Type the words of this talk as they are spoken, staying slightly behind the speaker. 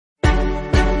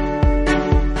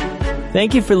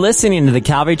Thank you for listening to the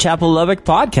Calvary Chapel Lubbock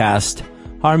podcast.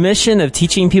 Our mission of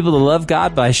teaching people to love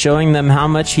God by showing them how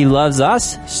much He loves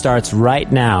us starts right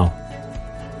now.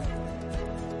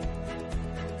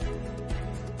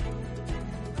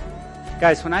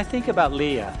 Guys, when I think about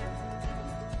Leah,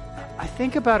 I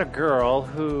think about a girl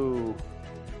who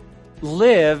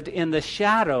lived in the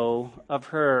shadow of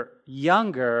her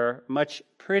younger, much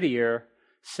prettier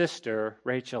sister,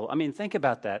 Rachel. I mean, think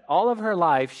about that. All of her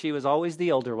life, she was always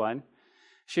the older one.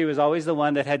 She was always the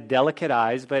one that had delicate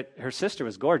eyes, but her sister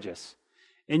was gorgeous.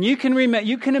 And you can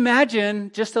imagine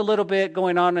just a little bit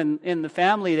going on in the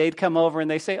family. They'd come over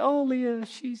and they say, "Oh, Leah,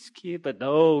 she's cute." But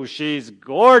no, she's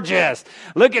gorgeous.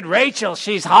 Look at Rachel.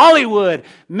 She's Hollywood.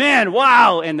 Man,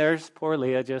 wow. And there's poor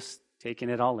Leah just taking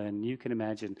it all in. You can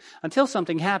imagine. Until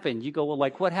something happened. You go, "Well,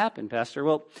 like what happened, Pastor?"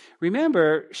 Well,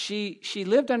 remember, she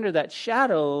lived under that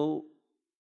shadow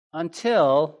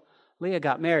until Leah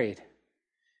got married.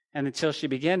 And until she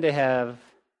began to have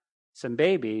some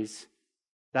babies,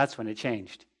 that's when it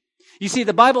changed. You see,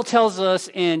 the Bible tells us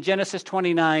in Genesis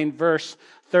 29, verse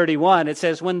 31, it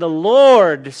says, "When the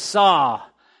Lord saw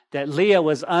that Leah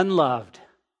was unloved,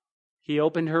 He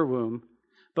opened her womb,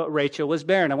 but Rachel was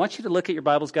barren." I want you to look at your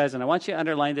Bibles, guys, and I want you to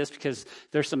underline this because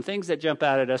there's some things that jump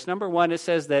out at us. Number one, it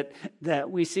says that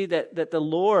we see that the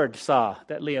Lord saw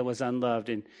that Leah was unloved,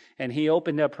 and He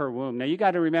opened up her womb. Now, you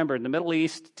got to remember, in the Middle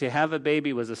East, to have a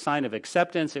baby was a sign of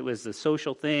acceptance. It was the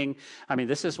social thing. I mean,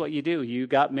 this is what you do. You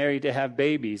got married to have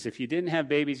babies. If you didn't have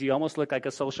babies, you almost looked like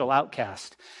a social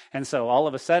outcast. And so all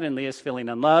of a sudden, Leah's feeling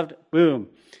unloved. Boom.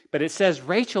 But it says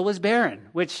Rachel was barren,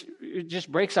 which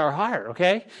just breaks our heart,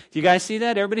 okay? Do you guys see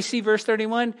that? Everybody see verse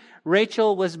 31?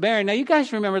 Rachel was barren. Now, you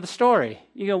guys remember the story.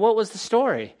 You go, what was the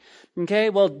story? Okay,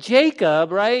 well,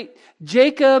 Jacob, right?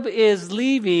 Jacob is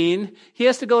leaving. He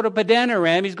has to go to Padan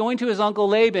Aram. He's going to his uncle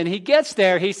Laban. He gets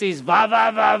there. He sees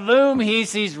va-va-va-voom. He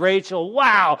sees Rachel.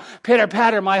 Wow,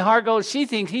 pitter-patter. My heart goes. He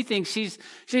thinks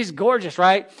she's gorgeous,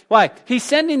 right? Why? He's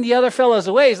sending the other fellows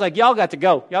away. He's like, "Y'all got to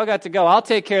go. Y'all got to go. I'll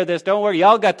take care of this. Don't worry.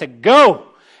 Y'all got to go."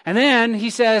 And then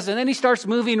he says, and then he starts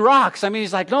moving rocks. I mean,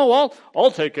 he's like, "No,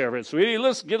 I'll take care of it, sweetie.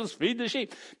 Let's feed the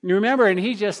sheep." You remember, and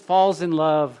he just falls in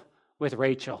love with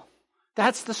Rachel.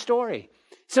 That's the story.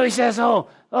 So he says,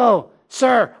 oh,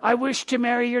 sir, I wish to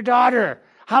marry your daughter.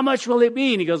 How much will it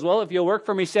be? And he goes, "Well, if you'll work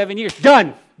for me 7 years."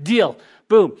 Done. Deal.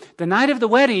 Boom. The night of the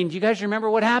wedding, do you guys remember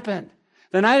what happened?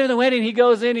 The night of the wedding, he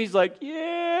goes in, he's like,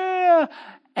 "Yeah."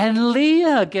 And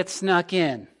Leah gets snuck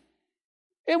in.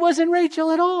 It wasn't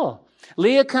Rachel at all.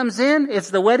 Leah comes in. It's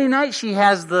the wedding night. She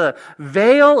has the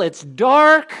veil. It's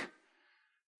dark.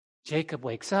 Jacob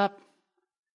wakes up.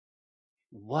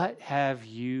 "What have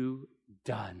you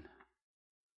done?"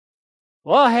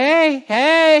 "Well,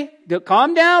 hey,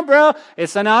 calm down, bro.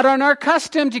 It's not on our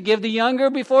custom to give the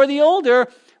younger before the older.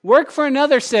 Work for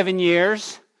another 7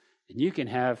 years, and you can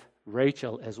have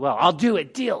Rachel as well. I'll do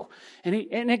it. Deal."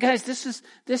 And guys, this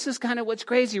is kind of what's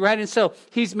crazy, right? And so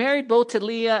he's married both to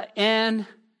Leah and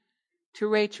to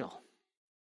Rachel.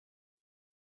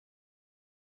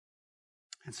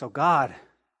 And so God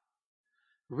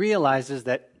realizes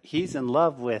that He's in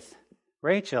love with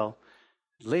Rachel.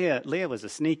 Leah was a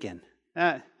sneak-in.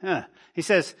 He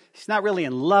says he's not really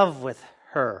in love with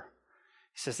her.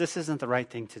 He says this isn't the right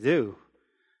thing to do.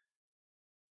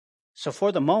 So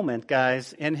for the moment,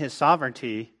 guys, in His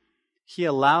sovereignty, He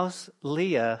allows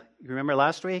Leah, you remember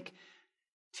last week,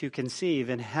 to conceive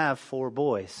and have 4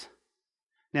 boys.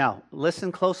 Now,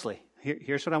 listen closely.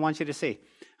 Here's what I want you to see.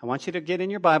 I want you to get in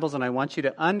your Bibles and I want you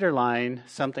to underline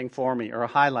something for me or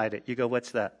highlight it. You go,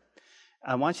 "What's that?"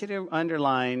 I want you to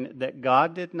underline that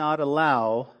God did not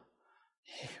allow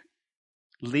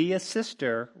Leah's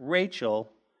sister,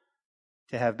 Rachel,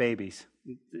 to have babies.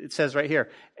 It says right here,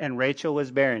 "And Rachel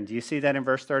was barren." Do you see that in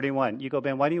verse 31? You go,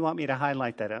 "Ben, why do you want me to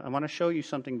highlight that?" I want to show you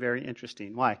something very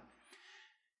interesting. Why?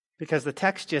 Because the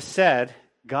text just said,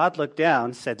 God looked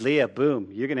down, said, "Leah,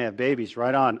 boom, you're going to have babies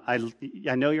right on. I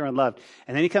know you're unloved."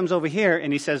 And then He comes over here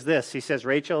and He says this. He says,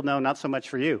 "Rachel, no, not so much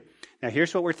for you." Now,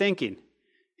 here's what we're thinking.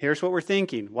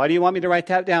 Why do you want me to write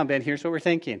that down, Ben? Here's what we're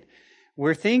thinking.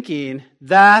 We're thinking,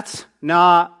 that's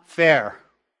not fair.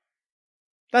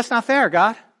 That's not fair,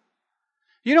 God.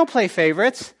 You don't play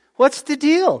favorites. What's the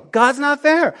deal? God's not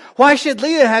fair. Why should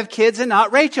Leah have kids and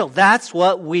not Rachel? That's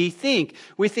what we think.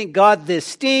 We think, God, this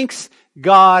stinks.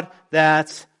 God,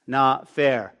 that's not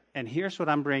fair. And here's what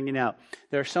I'm bringing out.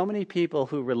 There are so many people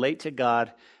who relate to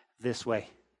God this way.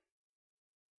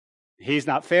 He's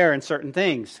not fair in certain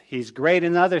things. He's great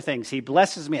in other things. He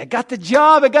blesses me. I got the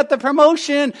job. I got the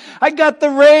promotion. I got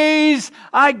the raise.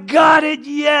 I got it.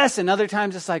 Yes. And other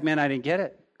times it's like, man, I didn't get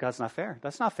it. God's not fair.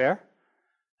 That's not fair.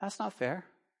 That's not fair.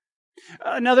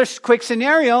 Another quick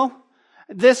scenario.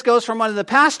 This goes from one of the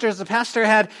pastors. The pastor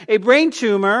had a brain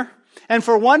tumor. And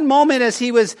for one moment as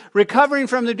he was recovering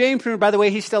from the brain tumor, by the way,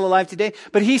 he's still alive today,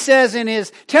 but he says in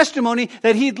his testimony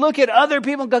that he'd look at other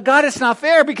people and go, God, it's not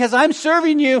fair because I'm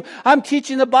serving you. I'm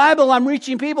teaching the Bible. I'm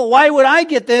reaching people. Why would I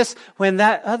get this when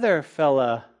that other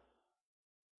fella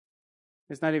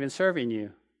is not even serving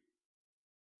you?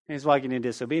 He's walking in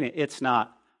disobedience. It's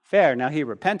not fair. Now, he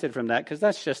repented from that because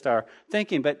that's just our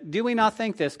thinking. But do we not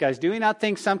think this, guys? Do we not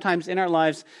think sometimes in our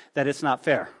lives that it's not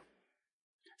fair?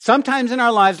 Sometimes in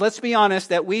our lives, let's be honest,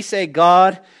 that we say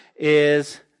God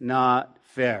is not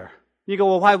fair. You go,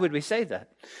 well, why would we say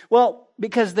that? Well,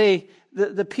 because the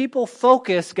people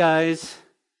focus, guys,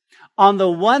 on the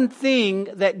one thing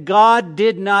that God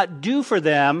did not do for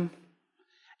them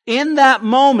in that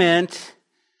moment,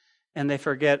 and they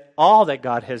forget all that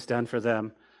God has done for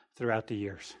them throughout the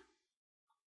years.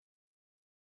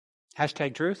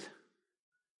 Hashtag truth.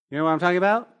 You know what I'm talking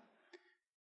about?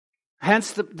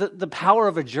 Hence the power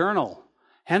of a journal.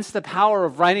 Hence the power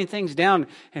of writing things down.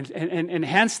 And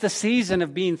hence the season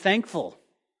of being thankful.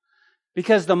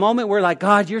 Because the moment we're like,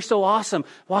 God, you're so awesome.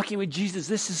 Walking with Jesus,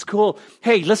 this is cool.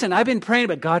 Hey, listen, I've been praying,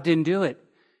 but God didn't do it.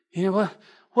 You know what?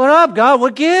 What up, God?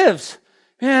 What gives?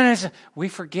 Man, we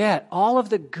forget all of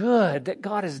the good that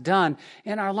God has done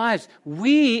in our lives.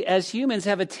 We, as humans,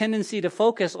 have a tendency to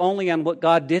focus only on what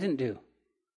God didn't do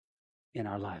in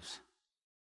our lives.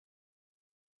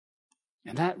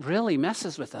 And that really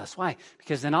messes with us. Why?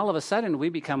 Because then all of a sudden we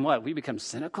become what? We become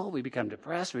cynical. We become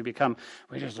depressed. We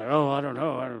just say, oh, I don't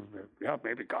know. Yeah,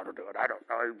 maybe God will do it. I don't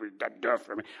know. We've done enough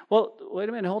for me. Well, wait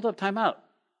a minute. Hold up. Time out.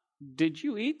 Did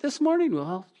you eat this morning?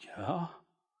 Well, yeah.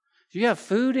 Do you have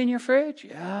food in your fridge?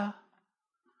 Yeah.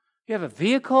 You have a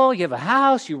vehicle. You have a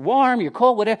house. You're warm. You're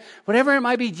cold. Whatever it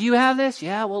might be. Do you have this?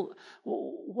 Yeah. Well,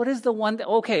 what is the one that?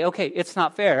 Okay. It's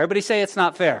not fair. Everybody say it's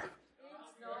not fair.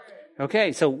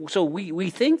 Okay, so we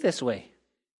think this way.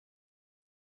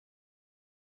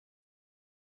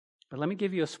 But let me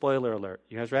give you a spoiler alert.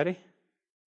 You guys ready?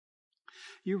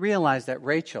 You realize that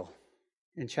Rachel,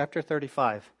 in chapter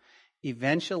 35,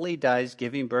 eventually dies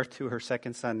giving birth to her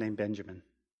second son named Benjamin.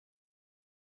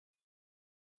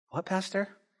 What, Pastor?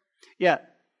 Yeah,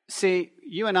 see,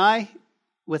 you and I,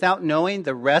 without knowing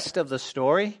the rest of the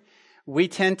story, we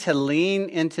tend to lean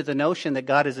into the notion that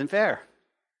God isn't fair.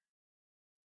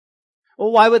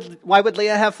 Well, why would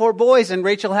Leah have 4 boys and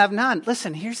Rachel have none?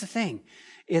 Listen, here's the thing.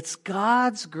 It's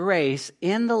God's grace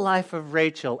in the life of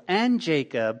Rachel and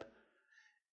Jacob.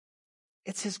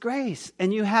 It's His grace.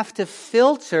 And you have to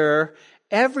filter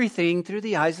everything through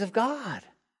the eyes of God.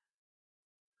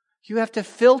 You have to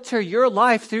filter your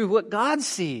life through what God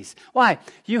sees. Why?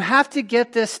 You have to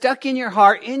get this stuck in your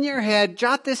heart, in your head,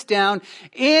 jot this down.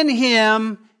 In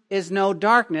Him is no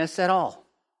darkness at all.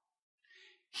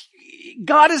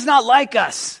 God is not like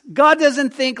us. God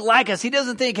doesn't think like us. He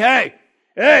doesn't think, hey,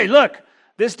 look,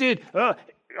 this dude,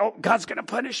 God's going to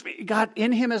punish me. God,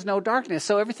 in Him is no darkness.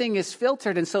 So everything is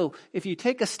filtered. And so if you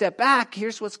take a step back,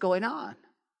 here's what's going on.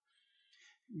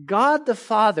 God the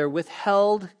Father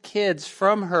withheld kids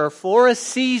from her for a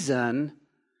season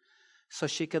so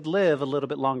she could live a little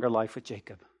bit longer life with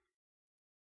Jacob.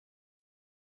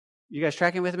 You guys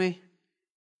tracking with me?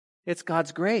 It's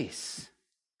God's grace.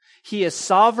 He is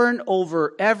sovereign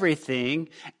over everything.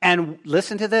 And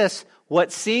listen to this.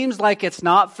 What seems like it's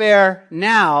not fair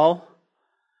now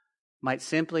might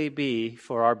simply be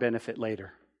for our benefit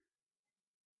later.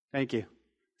 Thank you.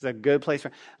 It's a good place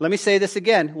for. Let me say this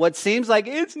again. What seems like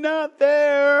it's not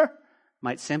fair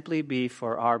might simply be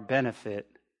for our benefit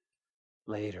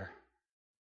later.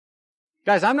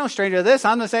 Guys, I'm no stranger to this.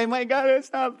 I'm the same way. God,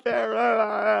 it's not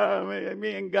fair.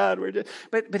 Me and God, we're just...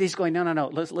 But He's going, no.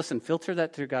 Listen, filter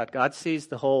that through God. God sees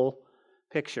the whole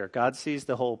picture. God sees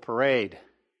the whole parade.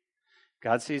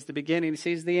 God sees the beginning. He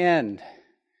sees the end.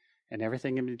 And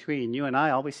everything in between. You and I,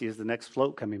 all we see is the next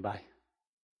float coming by.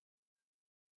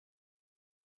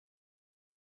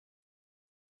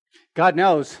 God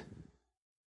knows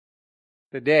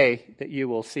the day that you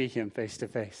will see Him face to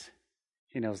face.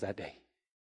 He knows that day.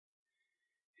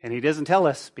 And He doesn't tell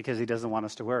us because He doesn't want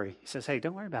us to worry. He says, hey,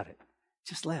 don't worry about it.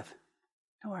 Just live.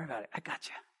 Don't worry about it. I got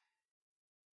you.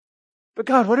 But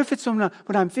God, what if it's when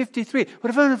I'm 53? What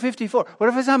if I'm 54? What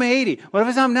if I'm 80? What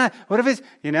if I'm 9? What if it's,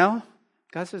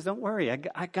 God says, don't worry.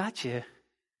 I got you.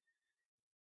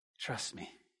 Trust me.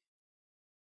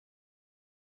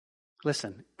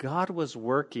 Listen, God was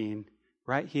working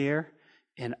right here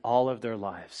in all of their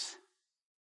lives.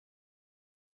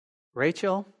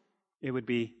 Rachel, it would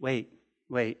be, wait.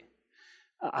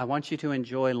 I want you to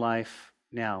enjoy life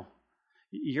now.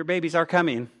 Your babies are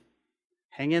coming.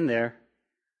 Hang in there.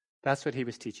 That's what he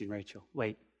was teaching Rachel.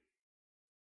 Wait.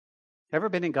 Ever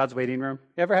been in God's waiting room?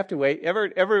 Ever have to wait?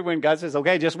 Ever when God says,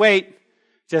 okay, just wait.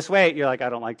 Just wait. You're like, I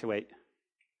don't like to wait.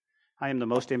 I am the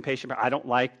most impatient. I don't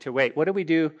like to wait. What do we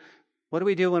do? What do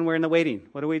we do when we're in the waiting?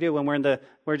 What do we do when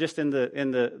we're just in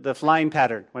the flying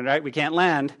pattern? When we can't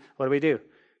land, what do?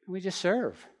 We just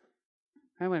serve.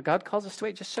 And when God calls us to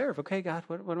wait, just serve. Okay, God,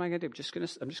 what am I going to do?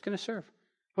 I'm just going to serve.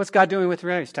 What's God doing with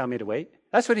Rachel? He's telling me to wait.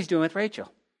 That's what he's doing with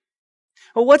Rachel.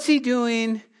 Well, what's he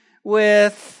doing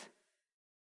with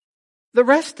the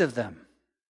rest of them?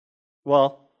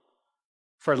 Well,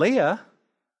 for Leah,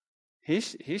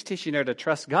 he's teaching her to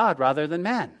trust God rather than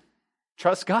man.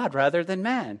 Trust God rather than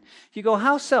man. You go,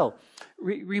 how so?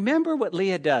 Remember what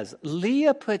Leah does.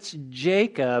 Leah puts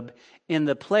Jacob in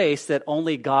the place that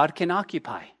only God can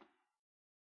occupy.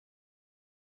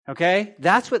 Okay?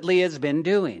 That's what Leah's been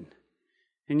doing.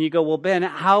 And you go, well, Ben,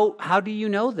 how do you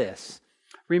know this?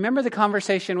 Remember the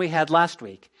conversation we had last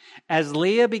week. As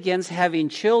Leah begins having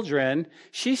children,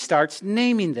 she starts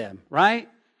naming them, right?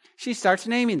 She starts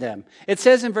naming them. It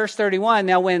says in verse 31,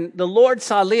 now when the Lord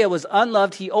saw Leah was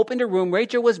unloved, he opened her womb.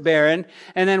 Rachel was barren.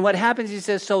 And then what happens? He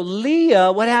says, so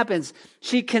Leah, what happens?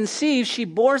 She conceives, she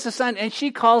bores a son, and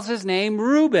she calls his name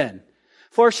Reuben.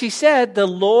 For she said, the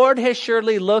Lord has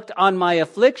surely looked on my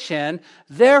affliction.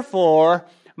 Therefore,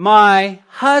 my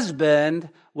husband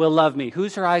will love me.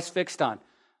 Who's her eyes fixed on?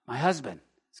 My husband.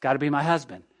 It's got to be my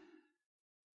husband.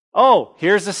 Oh,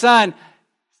 here's the son.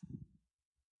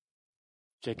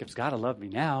 Jacob's got to love me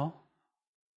now.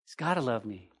 He's got to love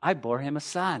me. I bore him a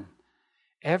son.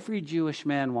 Every Jewish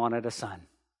man wanted a son.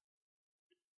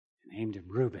 He named him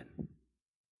Reuben.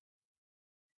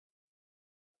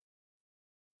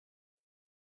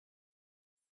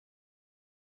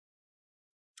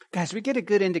 Guys, we get a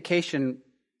good indication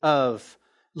of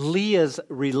Leah's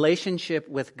relationship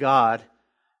with God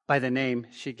by the name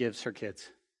she gives her kids.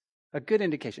 A good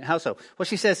indication. How so? Well,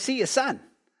 she says, see a son.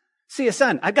 See a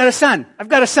son. I've got a son. I've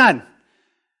got a son.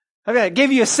 I've got to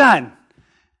give you a son.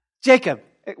 Jacob,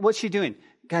 what's she doing?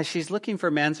 Guys, she's looking for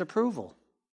man's approval.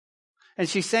 And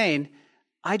she's saying,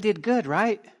 I did good,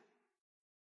 right?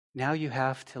 Now you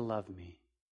have to love me.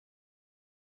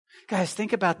 Guys,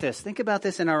 think about this. Think about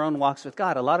this in our own walks with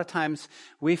God. A lot of times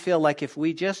we feel like if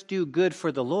we just do good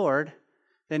for the Lord,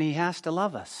 then he has to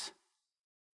love us.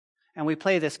 And we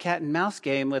play this cat and mouse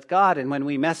game with God. And when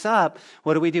we mess up,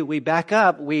 what do? We back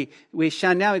up. We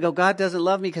shun down. We go, God doesn't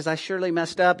love me because I surely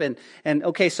messed up. And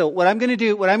okay, so what I'm going to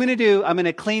do, I'm going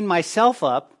to clean myself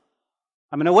up.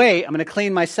 I'm going to wait. I'm going to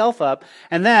clean myself up.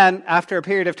 And then after a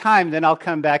period of time, then I'll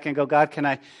come back and go, God, can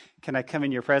I come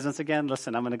in your presence again?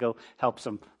 Listen, I'm going to go help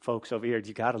some folks over here.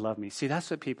 You got to love me. See,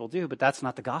 that's what people do, but that's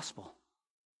not the gospel.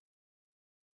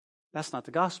 That's not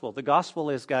the gospel. The gospel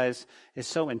is, guys, is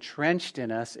so entrenched in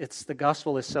us. The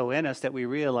gospel is so in us that we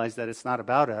realize that it's not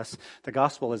about us. The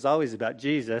gospel is always about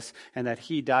Jesus and that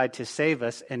he died to save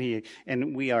us,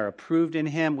 and we are approved in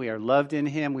him, we are loved in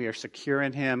him, we are secure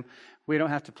in him. We don't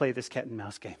have to play this cat and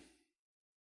mouse game.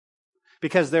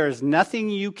 Because there is nothing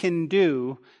you can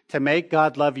do to make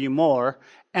God love you more,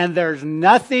 and there's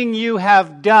nothing you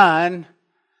have done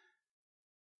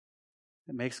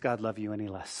that makes God love you any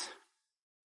less.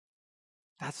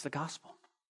 That's the gospel.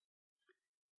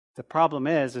 The problem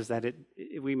is that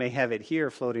we may have it here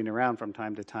floating around from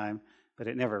time to time, but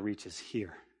it never reaches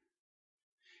here.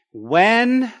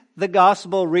 When the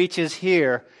gospel reaches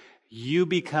here, you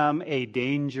become a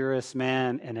dangerous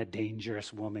man and a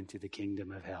dangerous woman to the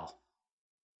kingdom of hell.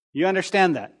 You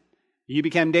understand that? You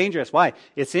become dangerous. Why?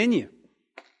 It's in you.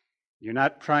 You're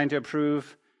not trying to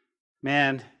approve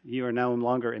man. You are no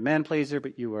longer a man pleaser,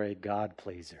 but you are a God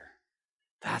pleaser.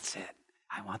 That's it.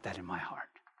 I want that in my heart.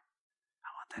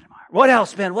 What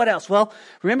else, Ben? What else? Well,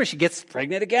 remember, she gets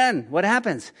pregnant again. What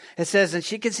happens? It says, and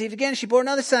she conceived again. She bore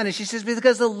another son. And she says,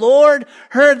 because the Lord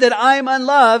heard that I am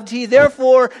unloved, he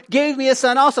therefore gave me a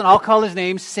son also. And I'll call his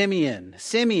name Simeon.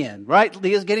 Simeon, right?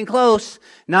 Leah's getting close.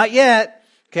 Not yet.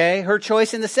 Okay. Her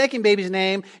choice in the second baby's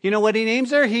name. You know what he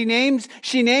names her?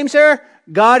 She names her,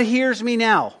 God hears me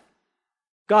now.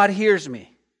 God hears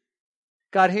me.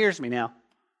 God hears me now.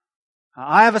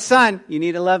 I have a son. You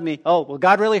need to love me. Oh, well,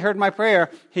 God really heard my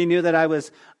prayer. He knew that I was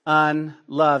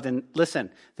unloved. And listen,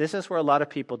 this is where a lot of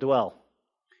people dwell.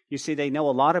 You see, they know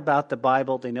a lot about the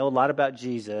Bible. They know a lot about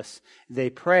Jesus. They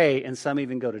pray, and some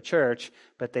even go to church,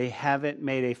 but they haven't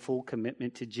made a full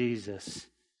commitment to Jesus.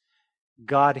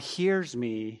 God hears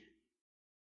me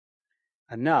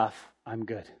enough. I'm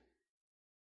good.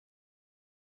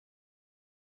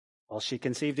 Well, she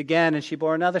conceived again, and she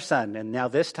bore another son. And now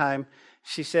this time,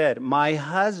 she said, my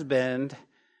husband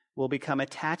will become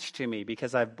attached to me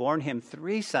because I've borne him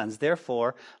 3 sons.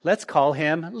 Therefore, let's call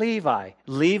him Levi.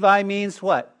 Levi means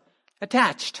what?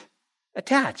 Attached.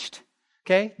 Attached.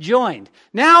 Okay? Joined.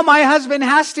 Now my husband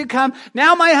has to come.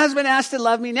 Now my husband has to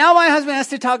love me. Now my husband has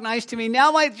to talk nice to me.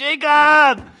 Now my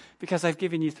Jacob! Because I've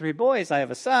given you 3 boys. I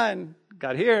have a son.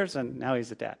 God hears, and now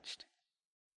he's attached.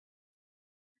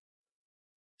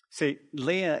 See,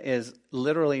 Leah is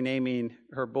literally naming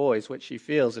her boys what she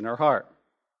feels in her heart.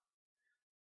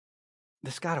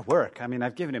 This got to work. I mean,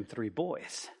 I've given him 3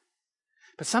 boys.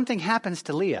 But something happens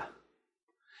to Leah.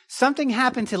 Something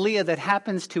happened to Leah that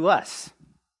happens to us.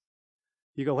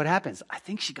 You go, what happens? I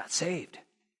think she got saved.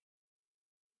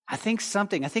 I think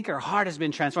her heart has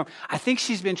been transformed. I think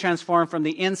she's been transformed from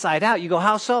the inside out. You go,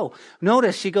 how so?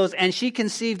 Notice she goes, and she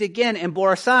conceived again and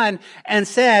bore a son and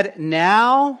said,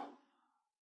 now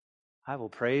I will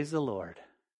praise the Lord.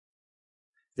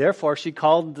 Therefore, she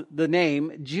called the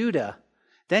name Judah.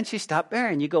 Then she stopped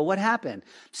bearing. You go, what happened?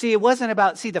 See, it wasn't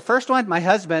about, the first one, my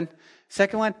husband.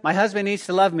 Second one, my husband needs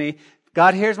to love me.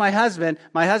 God hears my husband.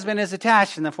 My husband is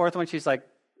attached. And the fourth one, she's like,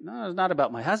 no, it's not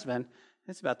about my husband.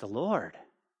 It's about the Lord.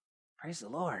 Praise the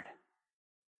Lord.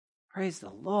 Praise the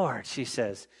Lord, she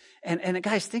says. And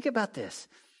guys, think about this.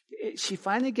 She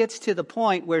finally gets to the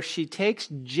point where she takes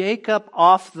Jacob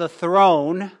off the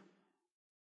throne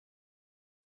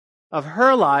of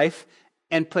her life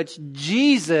and puts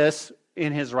Jesus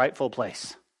in his rightful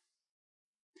place.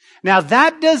 Now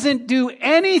that doesn't do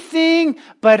anything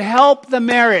but help the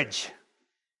marriage.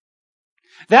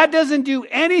 That doesn't do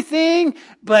anything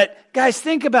but, guys,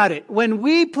 think about it. When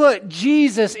we put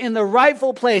Jesus in the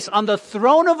rightful place on the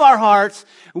throne of our hearts,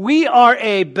 we are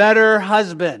a better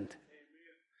husband.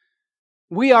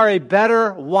 We are a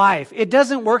better wife. It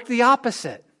doesn't work the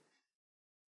opposite.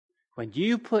 When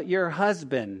you put your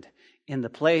husband in the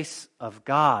place of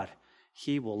God,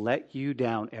 he will let you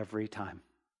down every time.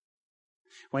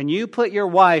 When you put your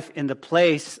wife in the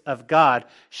place of God,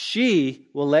 she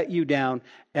will let you down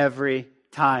every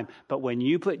time. But when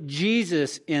you put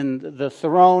Jesus in the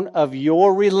throne of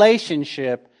your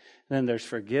relationship, then there's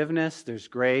forgiveness, there's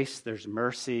grace, there's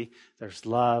mercy, there's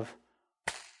love.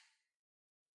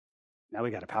 Now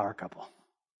we got a power couple.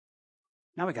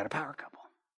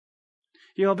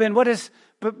 You know, Ben,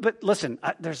 but listen,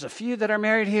 there's a few that are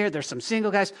married here. There's some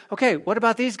single guys. Okay, what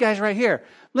about these guys right here?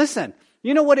 Listen,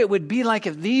 you know what it would be like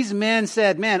if these men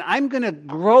said, man, I'm going to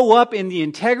grow up in the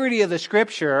integrity of the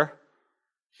Scripture.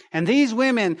 And these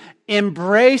women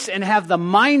embrace and have the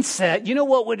mindset. You know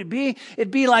what would it be?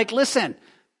 It'd be like, listen,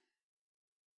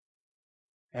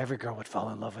 every girl would fall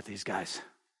in love with these guys.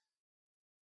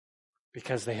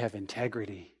 Because they have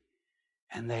integrity.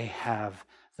 And they have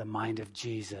the mind of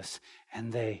Jesus.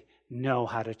 And they know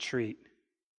how to treat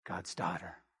God's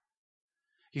daughter.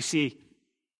 You see,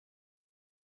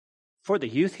 for the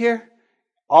youth here,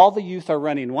 all the youth are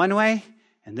running one way.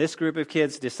 And this group of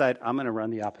kids decide, I'm going to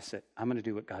run the opposite. I'm going to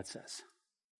do what God says.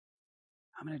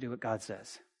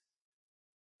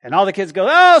 And all the kids go,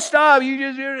 oh, stop. You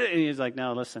just did it. And he's like,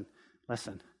 no, listen.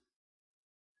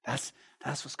 That's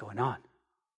what's going on.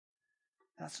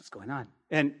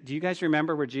 And do you guys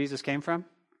remember where Jesus came from?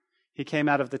 He came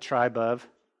out of the tribe of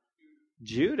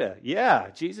Judah.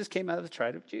 Yeah, Jesus came out of the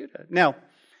tribe of Judah. Now,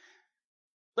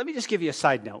 let me just give you a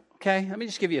side note, okay?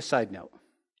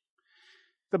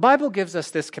 The Bible gives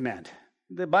us this command.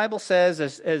 The Bible says,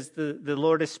 as the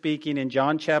Lord is speaking in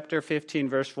John chapter 15,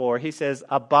 verse 4, he says,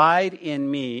 abide in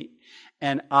me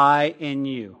and I in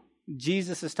you.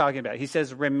 Jesus is talking about it. He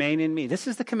says, remain in me. This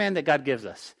is the command that God gives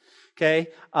us. Okay?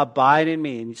 Abide in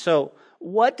me. And so,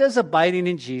 what does abiding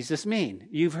in Jesus mean?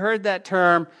 You've heard that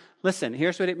term. Listen,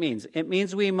 here's what it means. It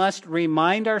means we must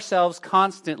remind ourselves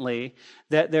constantly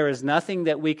that there is nothing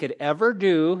that we could ever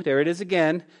do, there it is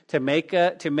again, to make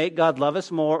God love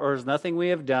us more, or there's nothing we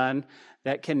have done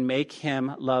that can make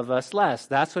him love us less.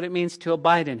 That's what it means to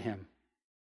abide in him.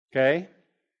 Okay?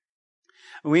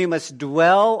 We must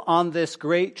dwell on this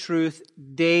great truth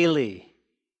daily.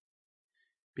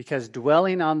 Because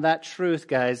dwelling on that truth,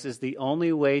 guys, is the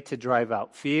only way to drive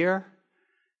out fear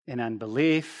and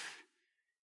unbelief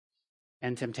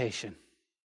and temptation.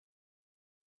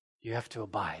 You have to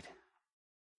abide.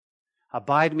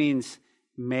 Abide means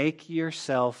make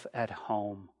yourself at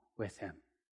home with him.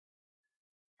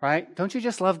 Right? Don't you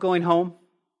just love going home?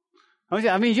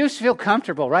 I mean, you just feel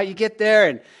comfortable, right? You get there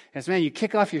and man, you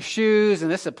kick off your shoes and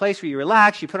this is a place where you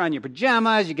relax. You put on your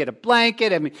pajamas, you get a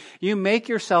blanket. I mean, you make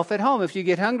yourself at home. If you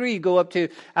get hungry, you go up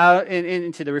out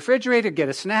into the refrigerator, get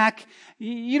a snack.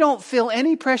 You don't feel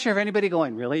any pressure of anybody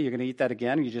going, really? You're going to eat that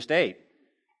again? You just ate.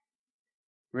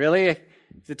 Really?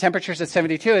 the temperature's at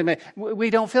 72, and we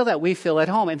don't feel that. We feel at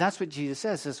home. And that's what Jesus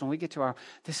says when we get to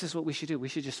this is what we should do. We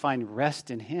should just find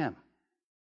rest in him.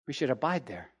 We should abide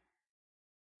there.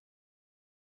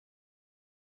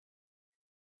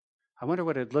 I wonder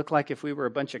what it'd look like if we were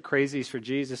a bunch of crazies for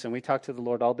Jesus and we talked to the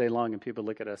Lord all day long and people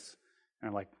look at us and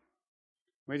are like,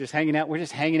 we're just hanging out. We're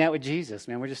just hanging out with Jesus,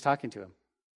 man. We're just talking to him.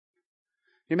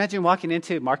 You imagine walking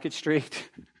into Market Street.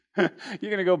 You're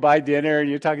going to go buy dinner and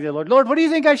you're talking to the Lord. Lord, what do you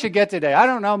think I should get today? I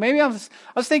don't know. Maybe I was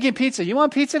thinking pizza. You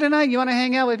want pizza tonight? You want to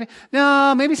hang out with me?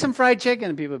 No, maybe some fried chicken.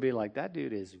 And people would be like, that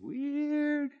dude is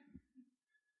weird.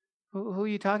 Who are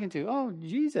you talking to? Oh,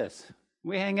 Jesus.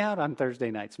 We hang out on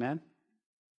Thursday nights, man.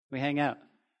 We hang out.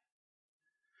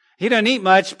 He doesn't eat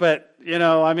much, but,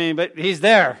 but he's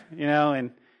there,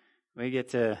 and we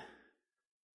get to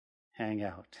hang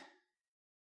out.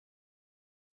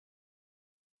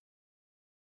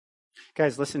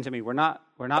 Guys, listen to me. We're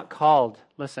not called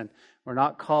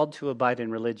to abide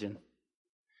in religion.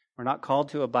 We're not called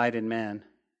to abide in man.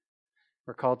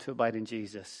 We're called to abide in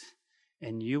Jesus.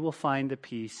 And you will find the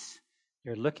peace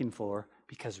you're looking for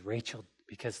because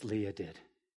Leah did.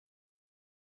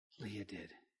 Leah did.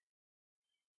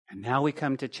 And now we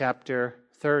come to chapter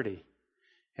 30.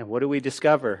 And what do we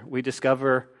discover? We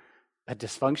discover a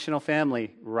dysfunctional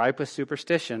family ripe with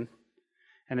superstition.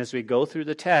 And as we go through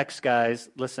the text, guys,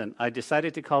 listen, I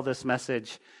decided to call this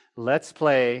message, Let's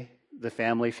Play the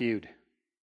Family Feud.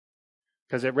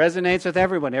 Because it resonates with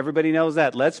everyone. Everybody knows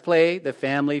that. Let's play the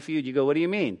family feud. You go, what do you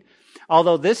mean?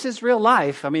 Although this is real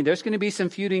life, there's going to be some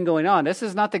feuding going on. This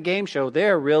is not the game show.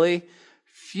 They're really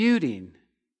feuding.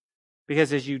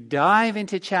 Because as you dive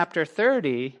into chapter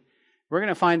 30, we're going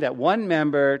to find that one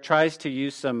member tries to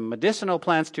use some medicinal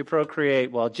plants to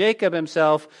procreate, while Jacob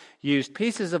himself used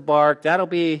pieces of bark. That'll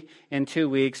be in 2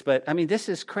 weeks. But, this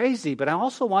is crazy. But I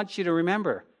also want you to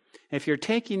remember, if you're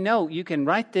taking note, you can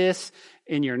write this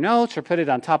in your notes or put it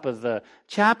on top of the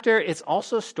chapter. It's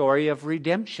also a story of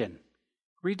redemption.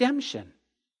 Redemption.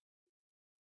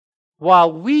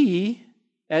 While we,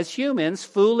 as humans,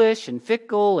 foolish and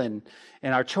fickle and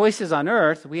our choices on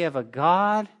earth, we have a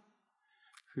God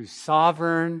who's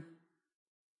sovereign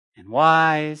and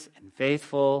wise and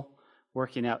faithful,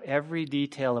 working out every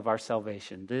detail of our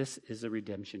salvation. This is a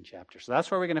redemption chapter. So that's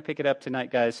where we're going to pick it up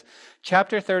tonight, guys.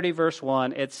 Chapter 30, verse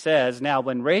 1, it says, Now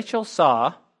when Rachel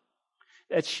saw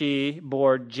that she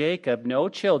bore Jacob no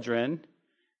children,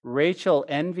 Rachel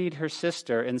envied her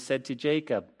sister and said to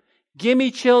Jacob, Give me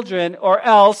children or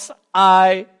else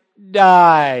I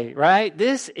die. Right?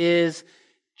 This is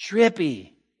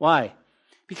trippy. Why?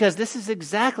 Because this is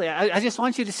exactly, I just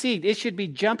want you to see, it should be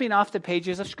jumping off the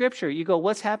pages of Scripture. You go,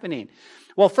 what's happening?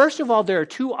 Well, first of all, there are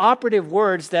two operative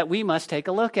words that we must take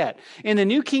a look at. In the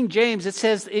New King James,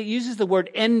 it uses the word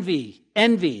envy,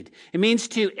 envied. It means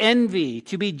to envy,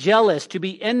 to be jealous, to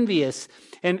be envious.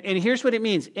 And here's what it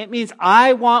means. It means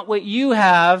I want what you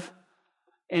have,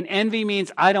 and envy means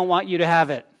I don't want you to have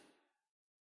it.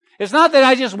 It's not that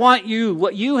I just want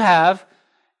what you have.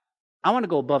 I want to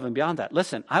go above and beyond that.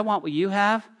 Listen, I want what you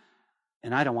have,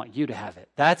 and I don't want you to have it.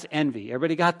 That's envy.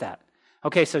 Everybody got that?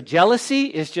 Okay, so jealousy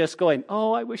is just going,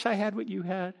 oh, I wish I had what you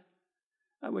had.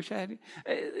 I wish I had.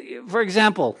 For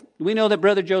example, we know that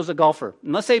Brother Joe's a golfer.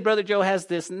 And let's say Brother Joe has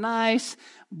this nice,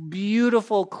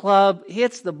 beautiful club,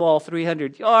 hits the ball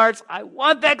 300 yards. I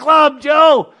want that club,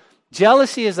 Joe.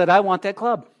 Jealousy is that I want that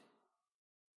club.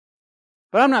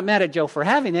 But I'm not mad at Joe for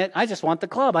having it. I just want the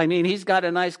club. He's got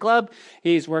a nice club.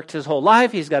 He's worked his whole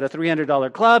life. He's got a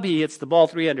 $300 club. He hits the ball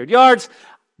 300 yards.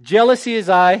 Jealousy is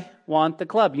I want the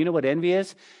club. You know what envy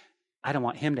is? I don't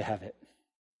want him to have it.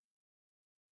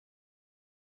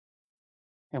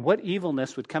 And what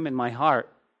evilness would come in my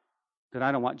heart that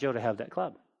I don't want Joe to have that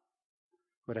club?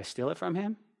 Would I steal it from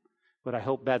him? Would I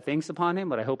hope bad things upon him?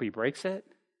 Would I hope he breaks it?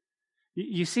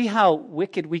 You see how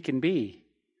wicked we can be.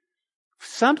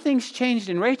 Something's changed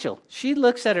in Rachel. She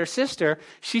looks at her sister.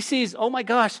 She sees, oh my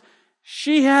gosh,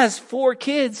 she has 4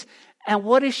 kids. And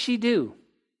what does she do?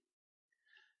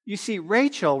 You see,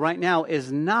 Rachel right now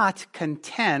is not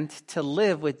content to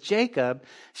live with Jacob.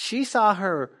 She saw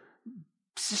her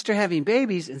sister having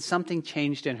babies and something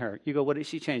changed in her. You go, what did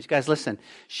she change? Guys, listen.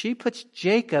 She puts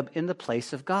Jacob in the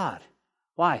place of God.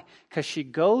 Why? Because she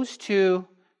goes to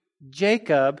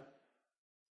Jacob,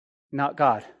 not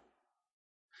God.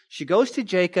 She goes to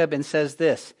Jacob and says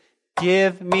this,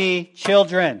 give me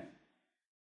children,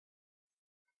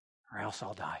 or else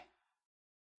I'll die.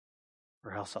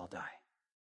 Or else I'll die.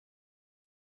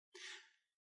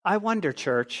 I wonder,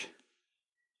 church,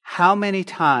 how many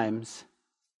times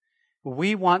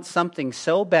we want something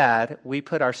so bad, we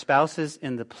put our spouses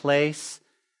in the place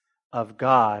of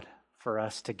God for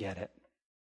us to get it.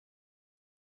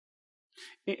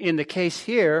 In the case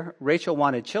here, Rachel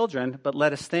wanted children, but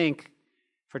let us think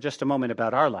for just a moment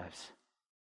about our lives.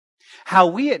 How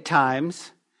we at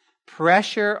times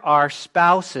pressure our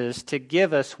spouses to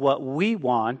give us what we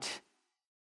want.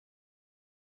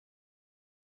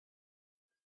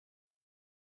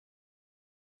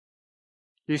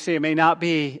 You see, it may not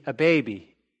be a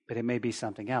baby, but it may be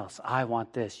something else. I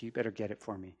want this. You better get it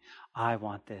for me. I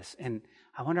want this. And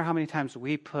I wonder how many times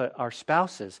we put our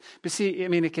spouses. But see, I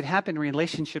mean, it could happen in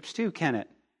relationships too, can it?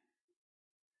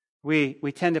 We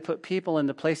tend to put people in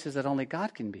the places that only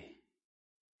God can be.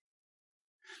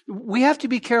 We have to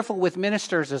be careful with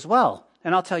ministers as well.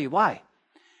 And I'll tell you why.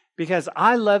 Because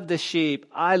I love the sheep.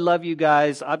 I love you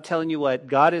guys. I'm telling you what,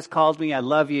 God has called me. I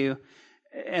love you.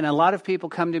 And a lot of people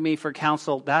come to me for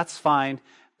counsel. That's fine.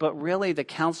 But really the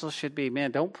counsel should be,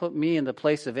 man, don't put me in the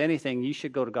place of anything. You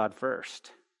should go to God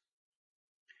first.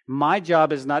 My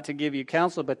job is not to give you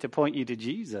counsel, but to point you to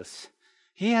Jesus.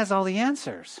 He has all the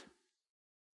answers.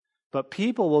 But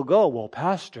people will go, well,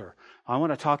 pastor, I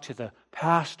want to talk to the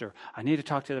pastor. I need to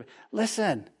talk to the...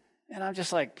 Listen. And I'm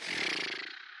just like...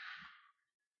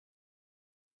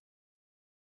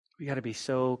 We got to be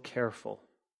so careful.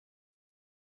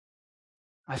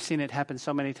 I've seen it happen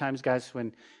so many times, guys,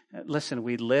 when, listen,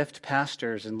 we lift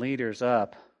pastors and leaders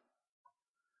up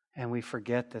and we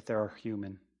forget that they're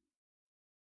human.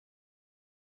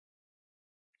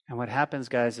 And what happens,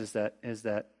 guys, is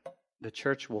that the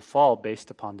church will fall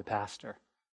based upon the pastor.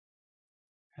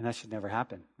 And that should never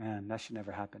happen. Man, that should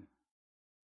never happen.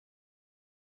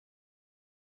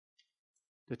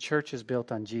 The church is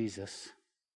built on Jesus.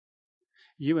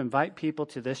 You invite people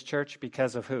to this church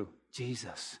because of who?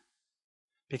 Jesus.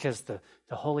 Because the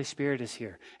Holy Spirit is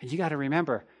here. And you got to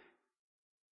remember,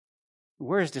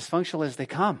 we're as dysfunctional as they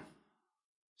come.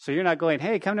 So you're not going,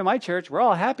 hey, come to my church. We're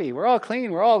all happy. We're all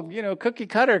clean. We're all, cookie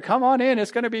cutter. Come on in.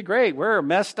 It's going to be great. We're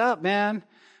messed up, man.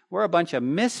 We're a bunch of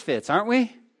misfits, aren't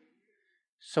we?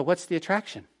 So what's the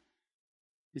attraction?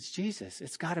 It's Jesus.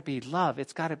 It's got to be love.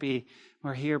 It's got to be,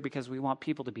 we're here because we want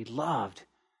people to be loved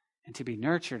and to be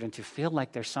nurtured and to feel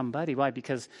like there's somebody. Why?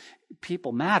 Because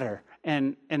people matter.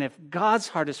 And if God's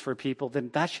heart is for people, then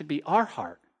that should be our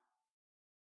heart.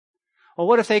 Well,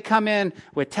 what if they come in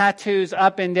with tattoos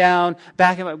up and down,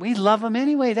 back and forth? We love them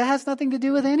anyway. That has nothing to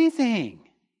do with anything.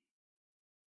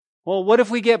 Well, what if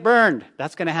we get burned?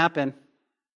 That's going to happen.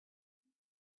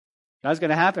 That's going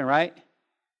to happen, right?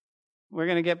 We're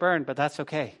going to get burned, but that's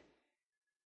okay.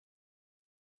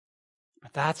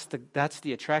 But that's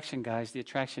the attraction, guys. The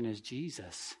attraction is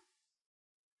Jesus.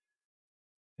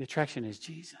 The attraction is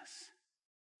Jesus.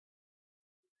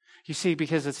 You see,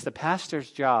 because it's the pastor's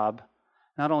job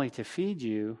not only to feed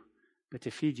you, but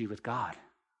to feed you with God.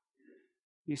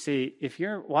 You see, if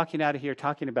you're walking out of here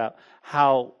talking about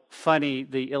how funny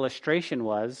the illustration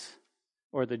was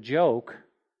or the joke,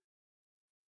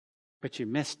 but you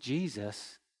missed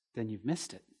Jesus, then you've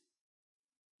missed it.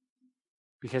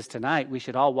 Because tonight we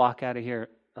should all walk out of here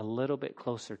a little bit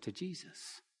closer to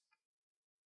Jesus.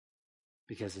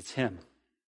 Because it's Him.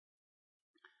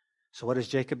 So what does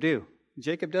Jacob do?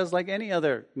 Jacob does like any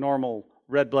other normal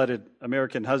red-blooded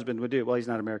American husband would do. Well, he's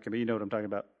not American, but you know what I'm talking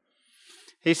about.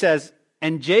 He says,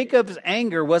 and Jacob's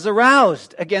anger was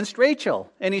aroused against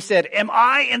Rachel. And he said, am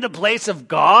I in the place of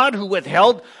God who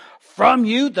withheld from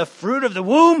you the fruit of the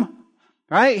womb?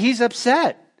 Right? He's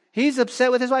upset. He's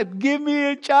upset with his wife. Give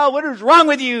me a child. What is wrong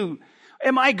with you?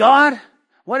 Am I God?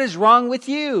 What is wrong with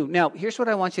you? Now, here's what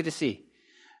I want you to see.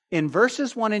 In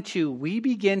verses 1 and 2, we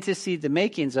begin to see the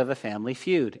makings of a family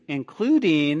feud,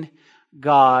 including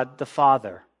God the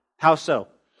Father. How so?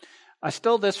 I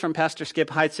stole this from Pastor Skip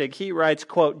Heitzig. He writes,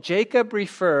 quote, Jacob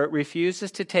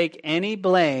refuses to take any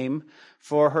blame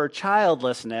for her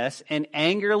childlessness and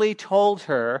angrily told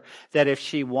her that if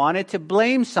she wanted to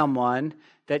blame someone,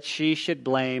 that she should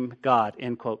blame God,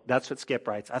 end quote. That's what Skip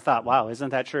writes. I thought, wow,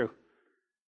 isn't that true?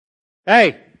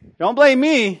 Hey, don't blame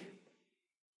me.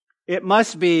 It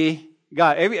must be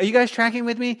God. Are you guys tracking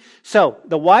with me? So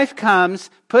the wife comes,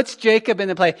 puts Jacob in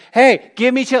the play. Hey,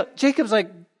 give me children. Jacob's like,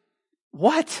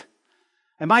 what?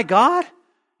 Am I God?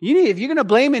 If you're going to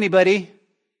blame anybody,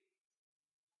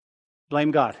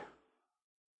 blame God.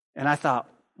 And I thought,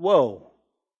 whoa.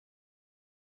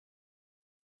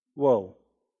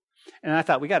 And I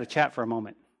thought, we got to chat for a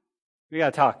moment. We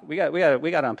got to talk. We got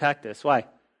to unpack this. Why?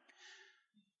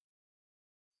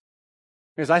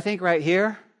 Because I think right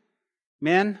here,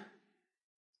 men,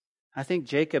 I think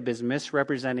Jacob is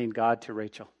misrepresenting God to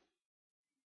Rachel.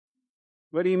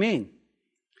 What do you mean?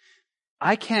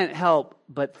 I can't help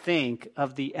but think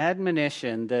of the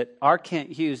admonition that R.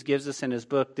 Kent Hughes gives us in his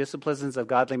book, Disciplines of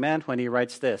Godly Men, when he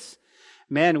writes this.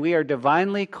 Men, we are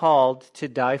divinely called to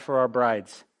die for our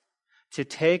brides, to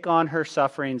take on her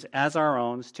sufferings as our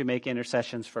own, to make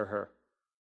intercessions for her.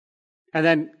 And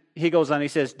then he goes on, he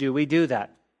says, do we do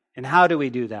that? And how do we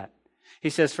do that? He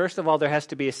says, first of all, there has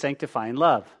to be a sanctifying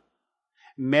love.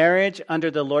 Marriage under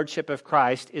the lordship of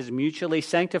Christ is mutually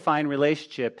sanctifying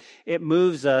relationship. It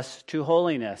moves us to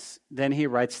holiness. Then he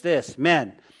writes this,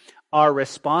 men, our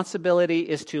responsibility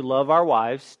is to love our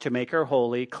wives, to make her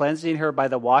holy, cleansing her by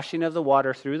the washing of the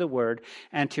water through the word,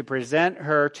 and to present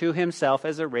her to himself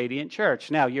as a radiant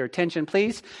church. Now, your attention,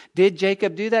 please. Did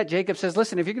Jacob do that? Jacob says,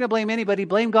 listen, if you're going to blame anybody,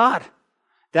 blame God.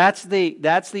 That's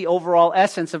the overall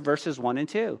essence of verses 1 and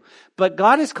 2. But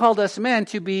God has called us men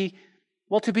to be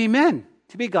men,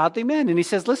 to be godly men. And he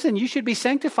says, listen, you should be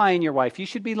sanctifying your wife. You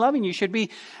should be loving. You should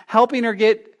be helping her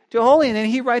get to holy. And then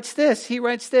he writes this.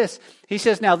 He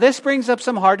says, now this brings up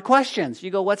some hard questions.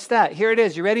 You go, what's that? Here it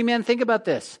is. You ready, men? Think about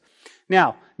this.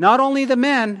 Now, not only the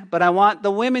men, but I want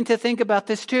the women to think about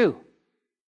this too.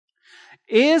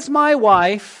 Is my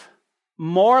wife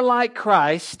more like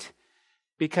Christ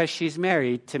because she's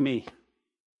married to me?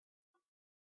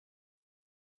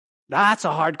 That's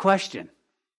a hard question.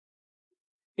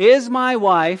 Is my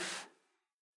wife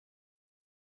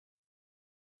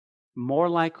more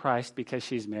like Christ because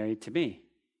she's married to me?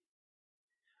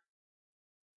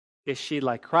 Is she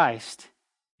like Christ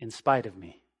in spite of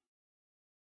me?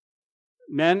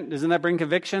 Men, doesn't that bring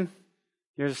conviction?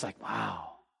 You're just like,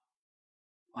 wow.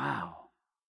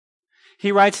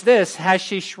 He writes this, has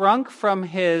she shrunk from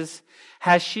his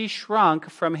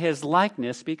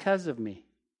likeness because of me?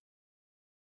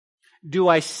 Do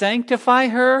I sanctify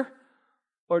her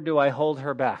or do I hold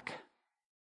her back?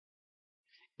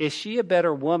 Is she a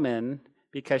better woman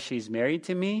because she's married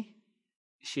to me?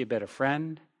 Is she a better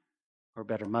friend or a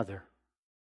better mother?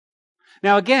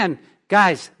 Now again,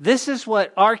 guys, this is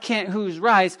what R. Kent Hughes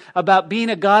writes about being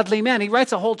a godly man. He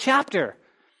writes a whole chapter.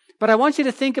 But I want you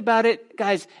to think about it,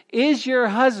 guys. Is your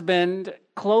husband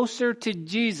closer to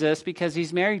Jesus because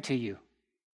he's married to you?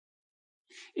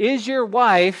 Is your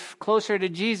wife closer to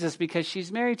Jesus because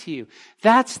she's married to you?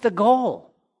 That's the goal.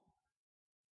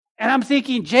 And I'm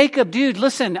thinking, Jacob, dude,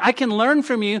 listen, I can learn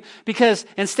from you because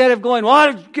instead of going,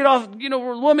 well, get off,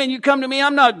 woman, you come to me,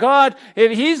 I'm not God.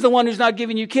 If he's the one who's not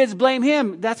giving you kids, blame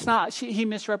him. He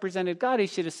misrepresented God. He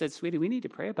should have said, sweetie, we need to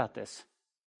pray about this.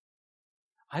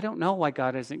 I don't know why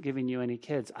God isn't giving you any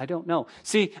kids. I don't know.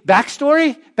 See,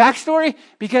 backstory,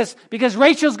 because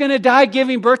Rachel's going to die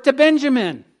giving birth to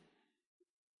Benjamin.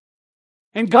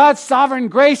 And God's sovereign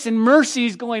grace and mercy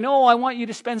is going, oh, I want you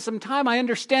to spend some time. I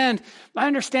understand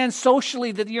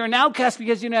socially that you're an outcast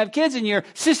because you don't have kids and your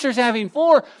sister's having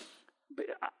 4.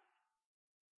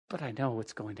 But I know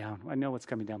what's going down. I know what's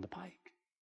coming down the pike.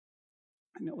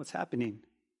 I know what's happening.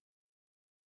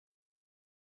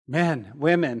 Men,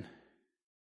 women,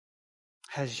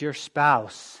 has your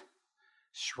spouse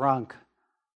shrunk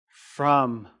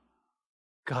from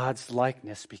God's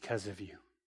likeness because of you?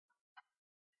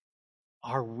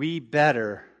 Are we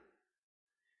better,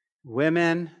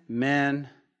 women, men,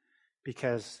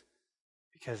 because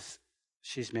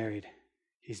she's married,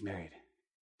 he's married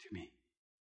to me?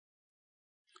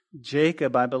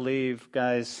 Jacob, I believe,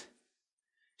 guys,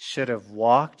 should have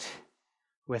walked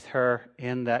with her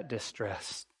in that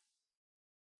distress.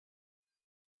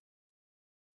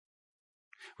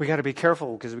 We got to be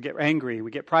careful because we get angry, we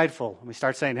get prideful, and we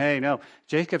start saying, "Hey, no."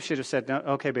 Jacob should have said, "No,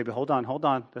 okay, baby, hold on.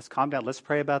 Let's calm down. Let's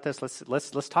pray about this.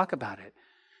 Let's talk about it.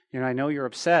 I know you're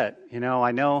upset.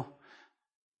 I know,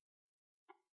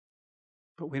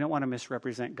 but we don't want to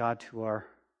misrepresent God to our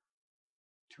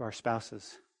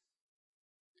spouses.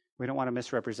 We don't want to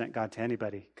misrepresent God to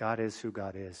anybody. God is who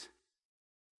God is."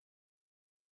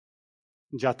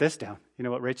 Jot this down. You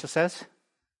know what Rachel says?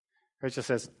 Rachel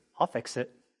says, "I'll fix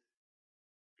it.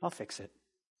 I'll fix it."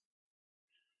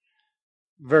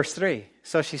 Verse 3.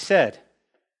 So she said,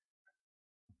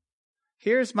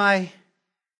 "Here's my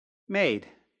maid,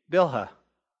 Bilhah.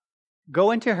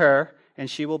 Go into her, and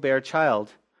she will bear a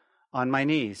child on my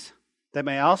knees, that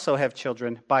may also have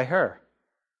children by her."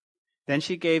 Then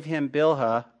she gave him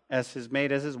Bilhah as his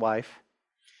maid, as his wife,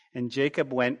 and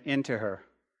Jacob went into her.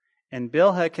 And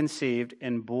Bilhah conceived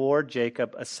and bore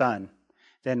Jacob a son.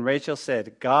 Then Rachel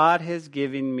said, God has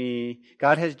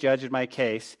judged my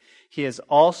case. He has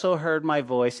also heard my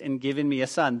voice and given me a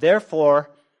son.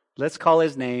 Therefore, let's call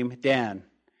his name Dan.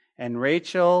 And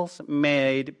Rachel's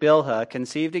maid Bilhah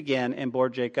conceived again and bore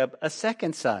Jacob a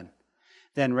second son.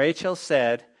 Then Rachel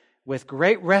said, with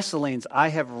great wrestlings I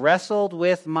have wrestled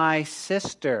with my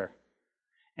sister,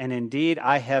 and indeed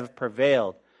I have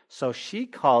prevailed. So she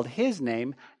called his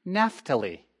name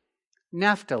Naphtali.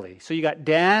 Naphtali. So you got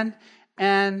Dan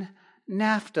and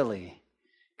Naphtali.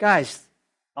 Guys,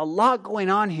 a lot going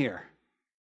on here.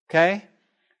 Okay?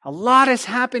 A lot is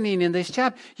happening in this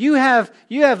chapter. You have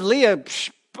Leah,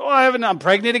 I'm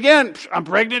pregnant again. I'm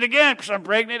pregnant again. I'm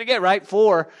pregnant again. Right?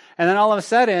 4. And then all of a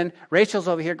sudden, Rachel's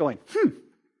over here going,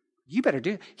 you better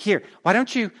do. Here, why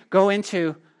don't you go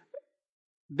into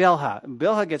Bilhah?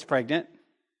 Bilhah gets pregnant.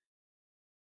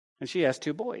 And she has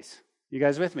 2 boys. You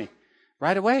guys with me?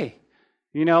 Right away.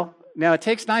 Now it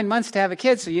takes 9 months to have a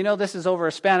kid, so this is over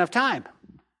a span of time.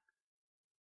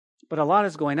 But a lot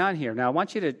is going on here. Now I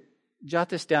want you to jot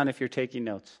this down if you're taking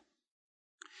notes.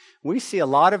 We see a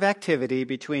lot of activity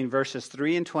between verses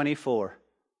 3 and 24.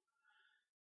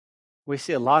 We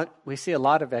see a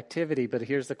lot of activity, but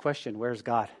here's the question, where's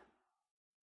God?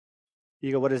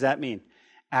 You go, what does that mean?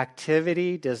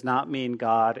 Activity does not mean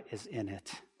God is in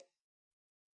it.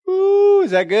 Ooh,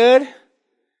 is that good?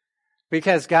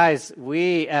 Because, guys,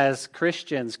 we as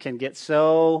Christians can get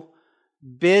so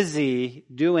busy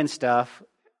doing stuff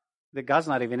that God's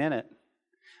not even in it.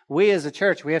 We as a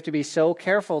church, we have to be so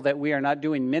careful that we are not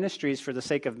doing ministries for the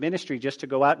sake of ministry just to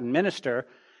go out and minister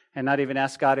and not even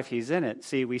ask God if He's in it.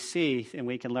 See, we see and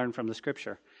we can learn from the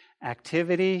Scripture.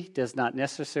 Activity does not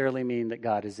necessarily mean that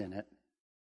God is in it.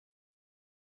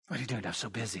 What are you doing? I'm so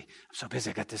busy.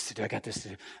 I got this to do. I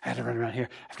had to run around here.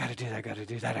 I've got to do that. I've got to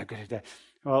do that. I've got to do that.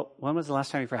 Well, when was the last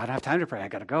time you prayed? I don't have time to pray. I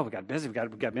got to go. We got busy. We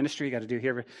got ministry. We got to do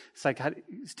here. It's like,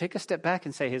 take a step back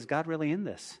and say, is God really in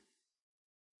this?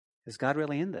 Is God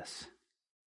really in this?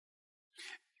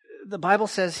 The Bible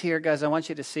says here, guys, I want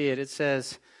you to see it. It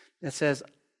says,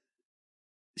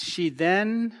 she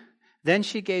then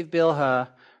she gave Bilhah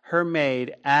her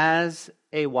maid as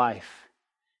a wife,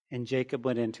 and Jacob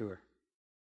went into her.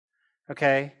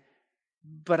 Okay,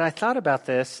 but I thought about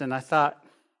this, and I thought,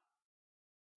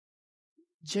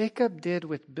 Jacob did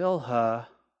with Bilhah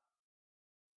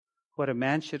what a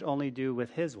man should only do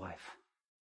with his wife.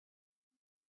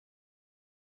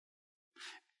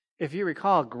 If you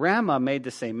recall, Grandma made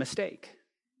the same mistake.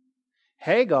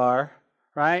 Hagar,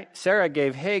 right? Sarah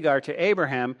gave Hagar to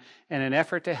Abraham in an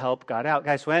effort to help God out.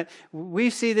 Guys, when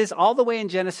we see this all the way in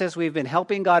Genesis, we've been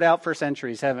helping God out for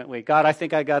centuries, haven't we? God, I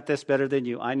think I got this better than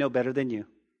you. I know better than you.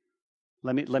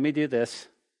 Let me do this.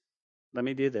 Let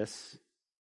me do this.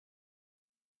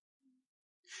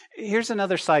 Here's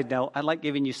another side note. I like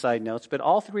giving you side notes, but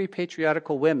all 3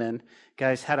 patriarchal women,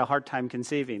 guys, had a hard time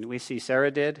conceiving. We see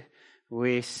Sarah did,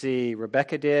 we see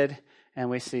Rebecca did, and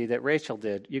we see that Rachel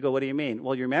did. You go, what do you mean?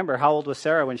 Well, you remember, how old was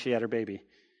Sarah when she had her baby?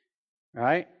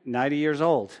 Right? 90 years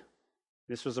old.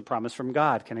 This was a promise from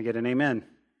God. Can I get an amen?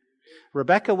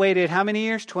 Rebecca waited how many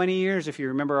years? 20 years, if you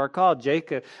remember our call.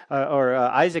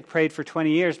 Isaac prayed for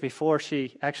 20 years before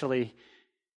she actually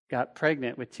got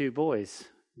pregnant with 2 boys,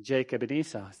 Jacob and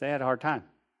Esau. They had a hard time.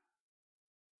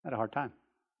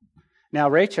 Now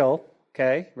Rachel's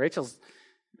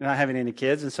not having any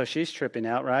kids, and so she's tripping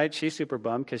out, right? She's super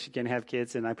bummed because she can't have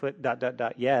kids, and I put ...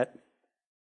 yet.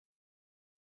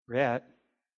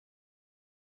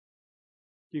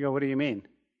 You go, what do you mean?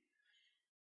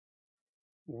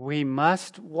 We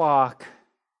must walk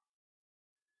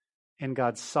in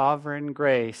God's sovereign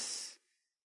grace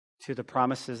to the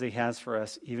promises He has for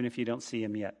us, even if you don't see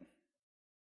Him yet.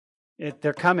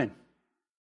 They're coming.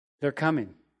 They're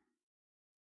coming.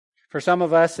 For some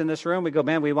of us in this room, we go,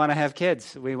 man, we want to have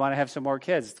kids. We want to have some more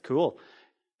kids. It's cool.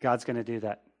 God's going to do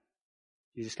that.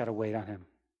 You just got to wait on Him.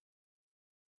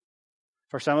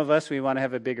 For some of us, we want to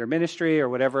have a bigger ministry or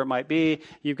whatever it might be.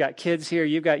 You've got kids here.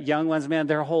 You've got young ones. Man,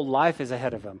 their whole life is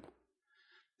ahead of them.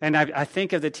 And I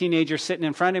think of the teenager sitting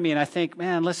in front of me, and I think,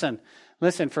 man, listen,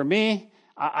 for me,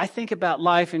 I think about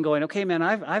life and going, okay, man,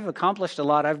 I've accomplished a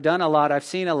lot. I've done a lot. I've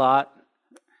seen a lot.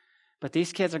 But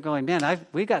these kids are going, man,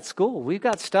 we got school. We've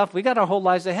got stuff. We got our whole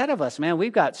lives ahead of us, man.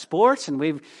 We've got sports, and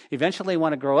we eventually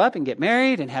want to grow up and get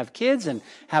married and have kids and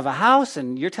have a house.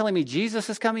 And you're telling me Jesus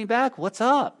is coming back? What's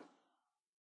up?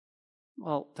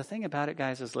 Well, the thing about it,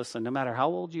 guys, is listen, no matter how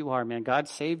old you are, man, God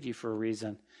saved you for a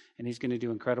reason, and He's going to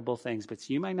do incredible things. But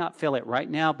you might not feel it right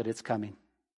now, but it's coming.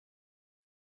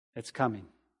 It's coming.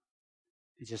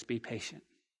 You just be patient.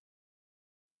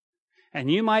 And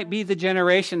you might be the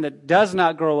generation that does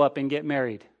not grow up and get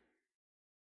married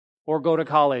or go to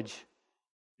college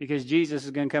because Jesus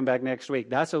is going to come back next week.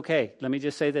 That's okay. Let me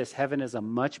just say this. Heaven is a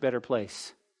much better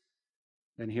place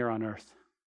than here on earth.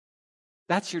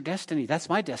 That's your destiny. That's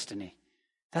my destiny.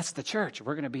 That's the church.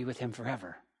 We're going to be with Him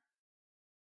forever.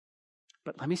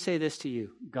 But let me say this to you.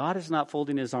 God is not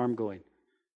folding His arm going,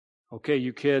 okay,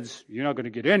 you kids, you're not going to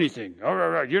get anything.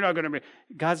 You're not going to be.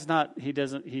 God's not, He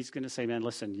doesn't, He's going to say, man,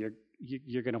 listen,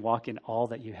 you're going to walk in all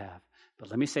that you have. But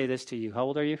let me say this to you. How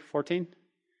old are you? 14?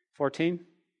 14?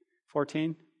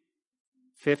 14?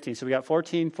 15. So we got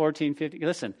 14, 14, 15.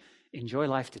 Listen, enjoy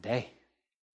life today.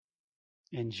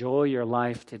 Enjoy your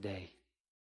life today.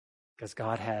 Because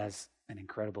God has an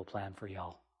incredible plan for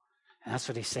y'all. And that's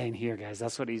what he's saying here, guys.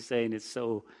 That's what he's saying. It's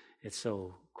so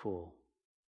cool.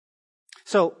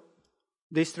 So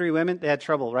these three women, they had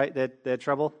trouble, right? They had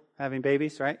trouble having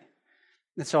babies, right?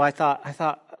 And so I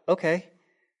thought, okay,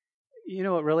 you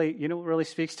know what really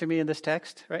speaks to me in this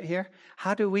text right here?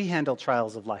 How do we handle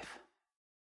trials of life?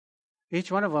 Each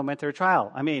one of them went through a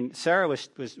trial. I mean, Sarah was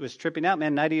tripping out,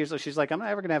 man, 90 years old. She's like, I'm not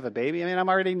ever going to have a baby. I mean, I'm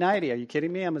already 90. Are you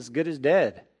kidding me? I'm as good as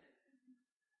dead.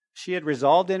 She had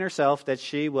resolved in herself that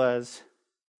she was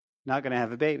not going to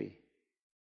have a baby.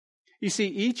 You see,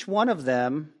 each one of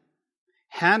them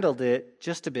handled it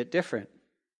just a bit different.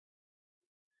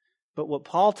 But what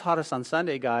Paul taught us on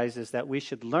Sunday, guys, is that we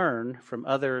should learn from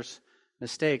others'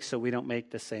 mistakes so we don't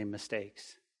make the same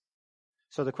mistakes.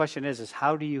 So the question is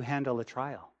how do you handle a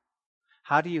trial?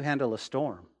 How do you handle a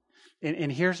storm?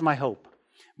 And here's my hope.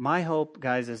 My hope,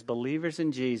 guys, as believers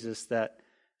in Jesus, that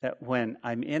when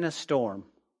I'm in a storm,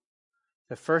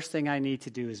 the first thing I need to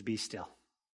do is be still.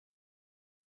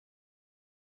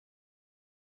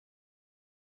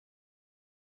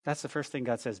 That's the first thing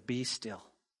God says, be still.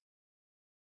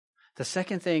 The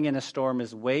second thing in a storm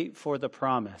is wait for the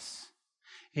promise.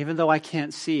 Even though I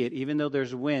can't see it, even though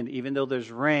there's wind, even though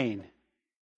there's rain.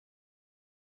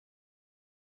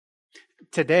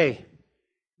 Today,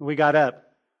 we got up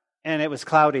and it was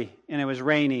cloudy and it was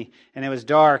rainy and it was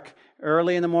dark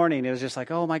early in the morning. It was just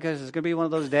like, oh my goodness, it's going to be one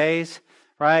of those days,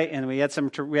 right? And we had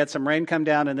some rain come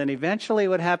down, and then eventually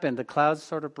what happened? The clouds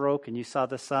sort of broke and you saw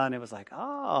the sun. It was like,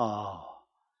 oh.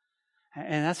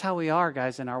 And that's how we are,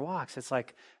 guys, in our walks. It's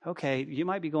like, okay, you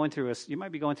might be going through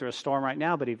a storm right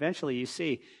now, but eventually you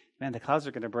see, man, the clouds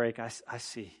are going to break. I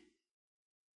see.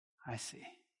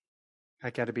 I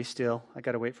got to be still. I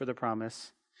got to wait for the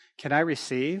promise. Can I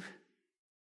receive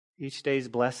each day's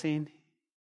blessing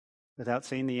without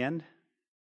seeing the end?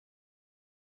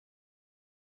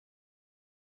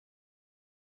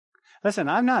 Listen,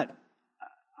 I'm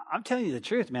telling you the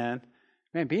truth, man.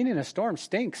 Man, being in a storm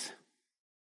stinks.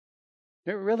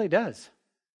 It really does.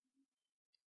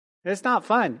 It's not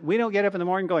fun. We don't get up in the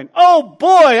morning going, oh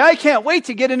boy, I can't wait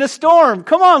to get in a storm.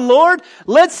 Come on, Lord.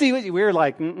 Let's see what we're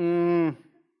like. I'm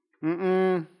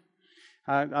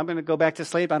going to go back to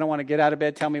sleep. I don't want to get out of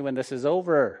bed. Tell me when this is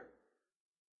over.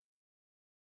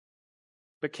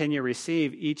 But can you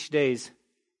receive each day's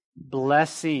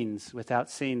blessings without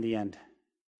seeing the end?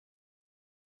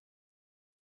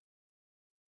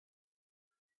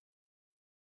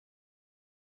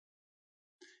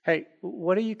 Hey,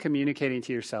 what are you communicating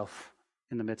to yourself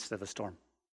in the midst of a storm?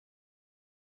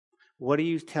 What are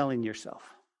you telling yourself?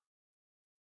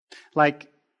 Like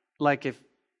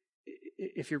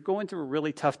if you're going through a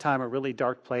really tough time, a really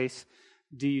dark place,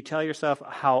 do you tell yourself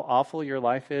how awful your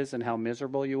life is and how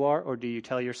miserable you are? Or do you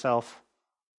tell yourself,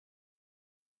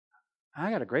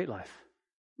 I got a great life.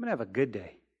 I'm going to have a good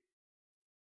day.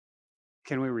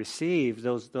 Can we receive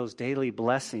those daily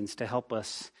blessings to help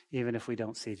us even if we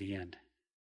don't see the end?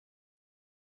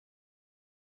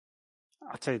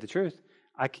 I'll tell you the truth.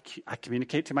 I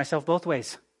communicate to myself both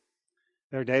ways.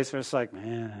 There are days where it's like,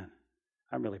 man,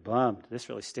 I'm really bummed. This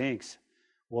really stinks.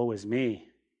 Woe is me.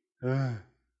 Ugh.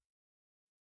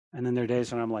 And then there are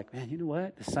days when I'm like, man, you know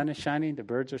what? The sun is shining. The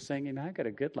birds are singing. I got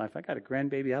a good life. I got a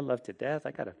grandbaby I love to death.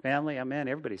 I got a family. Oh, man,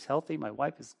 everybody's healthy. My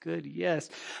wife is good. Yes.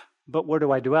 But where do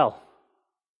I dwell?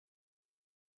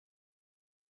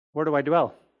 Where do I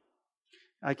dwell?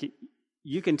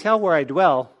 You can tell where I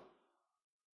dwell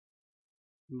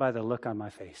by the look on my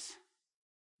face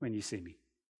when you see me.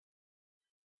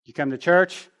 You come to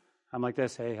church, I'm like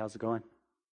this, hey, how's it going?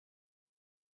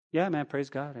 Yeah, man, praise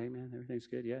God, amen, everything's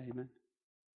good, yeah, amen.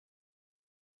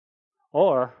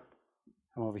 Or,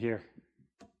 I'm over here.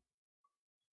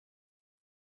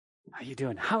 How you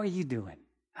doing? How are you doing?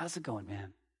 How's it going,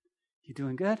 man? You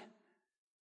doing good?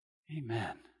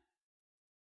 Amen.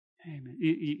 Amen.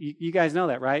 You guys know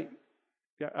that, right?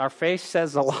 Our face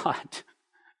says a lot.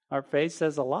 Our face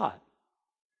says a lot.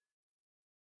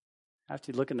 I have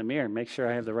to look in the mirror and make sure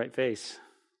I have the right face.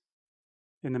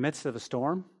 In the midst of a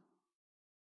storm,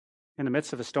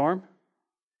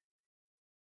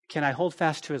 can I hold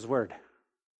fast to His word?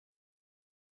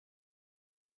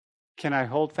 Can I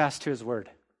hold fast to His word?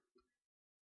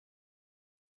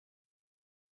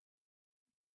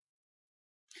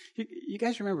 You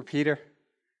guys remember Peter?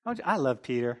 I love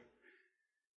Peter.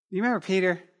 You remember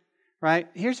Peter? Right?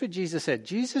 Here's what Jesus said.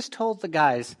 Jesus told the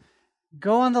guys,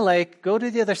 Go on the lake, go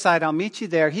to the other side, I'll meet you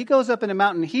there. He goes up in a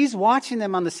mountain. He's watching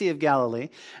them on the Sea of Galilee.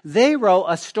 They row,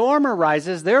 a storm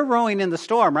arises. They're rowing in the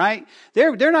storm, right?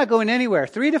 They're not going anywhere.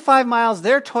 3 to 5 miles,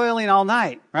 they're toiling all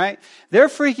night, right? They're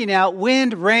freaking out.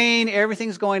 Wind, rain,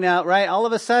 everything's going out, right? All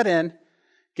of a sudden,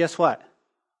 guess what?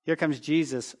 Here comes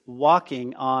Jesus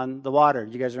walking on the water.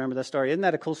 You guys remember that story? Isn't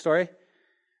that a cool story?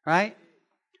 Right?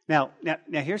 Now,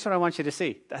 here's what I want you to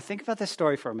see. Think about this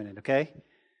story for a minute, okay?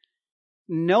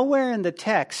 Nowhere in the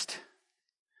text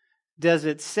does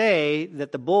it say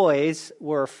that the boys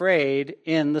were afraid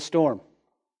in the storm.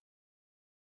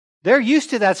 They're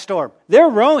used to that storm. They're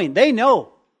rowing. They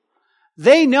know.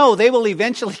 They know they will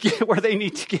eventually get where they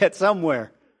need to get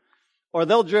somewhere. Or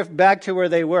they'll drift back to where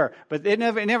they were. But it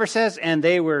never says, and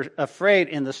they were afraid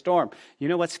in the storm. You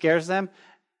know what scares them?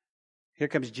 Here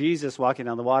comes Jesus walking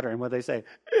on the water. And what they say?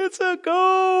 It's a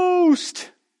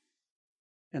ghost.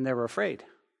 And they were afraid.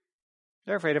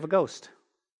 They're afraid of a ghost.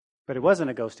 But it wasn't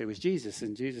a ghost, it was Jesus.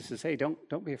 And Jesus says, hey,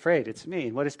 don't be afraid, it's me.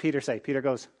 And what does Peter say? Peter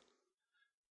goes,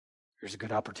 here's a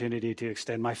good opportunity to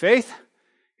extend my faith.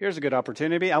 Here's a good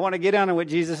opportunity. I want to get on what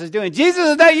Jesus is doing. Jesus,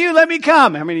 is that you? Let me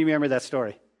come. How many of you remember that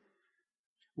story?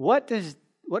 What does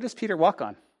Peter walk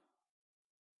on?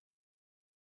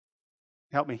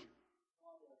 Help me.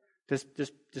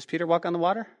 Does Peter walk on the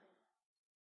water?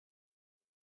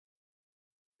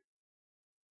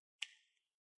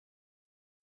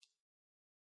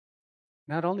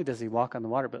 Not only does he walk on the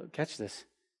water, but catch this,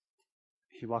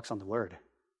 he walks on the Word.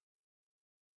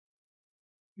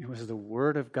 It was the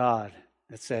Word of God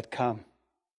that said, come.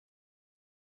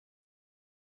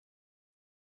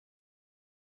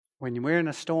 When we're in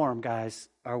a storm, guys,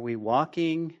 are we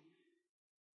walking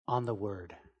on the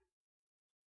Word? Are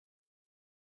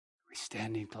we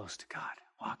standing close to God,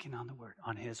 walking on the Word,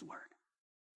 on His Word?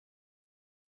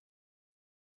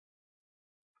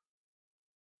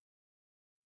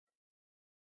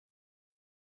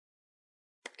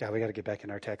 God, we got to get back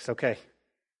in our text. Okay.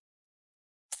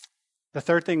 The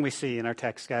third thing we see in our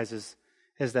text, guys, is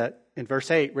that in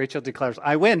verse 8, Rachel declares,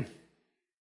 I win.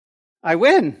 I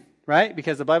win, right?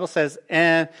 Because the Bible says,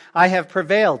 and I have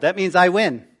prevailed. That means I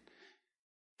win.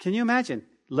 Can you imagine?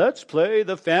 Let's play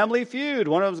the family feud.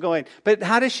 One of them's going, but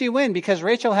how does she win? Because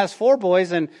Rachel has 4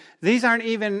 boys, and these aren't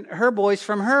even her boys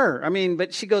from her.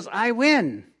 But she goes, I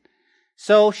win.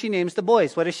 So she names the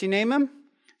boys. What does she name them?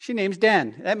 She names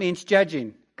Dan. That means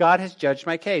judging. God has judged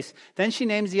my case. Then she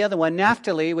names the other one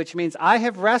Naphtali, which means I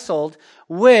have wrestled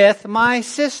with my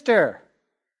sister.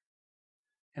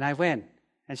 And I win.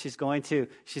 And she's going to,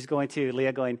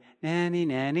 Leah going, nanny,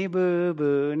 nanny, boo,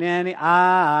 boo, nanny,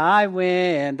 I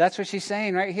win. That's what she's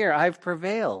saying right here. I've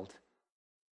prevailed.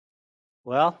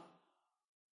 Well,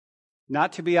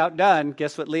 not to be outdone,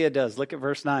 guess what Leah does? Look at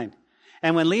verse 9.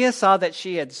 And when Leah saw that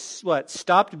she had,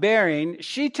 stopped bearing,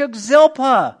 she took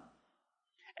Zilpah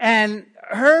and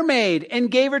her maid, and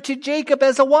gave her to Jacob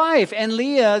as a wife. And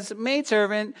Leah's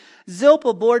maidservant,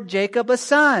 Zilpah, bore Jacob a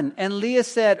son. And Leah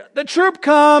said, the troop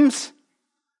comes.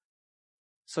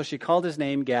 So she called his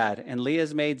name Gad. And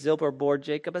Leah's maid Zilpah bore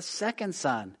Jacob a second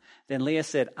son. Then Leah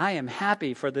said, I am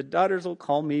happy, for the daughters will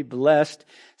call me blessed.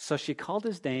 So she called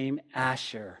his name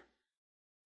Asher.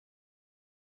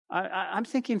 I'm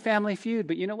thinking Family Feud,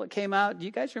 but you know what came out? Do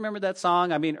you guys remember that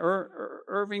song?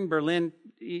 Irving Berlin,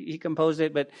 he composed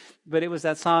it, but it was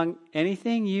that song,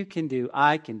 Anything You Can Do,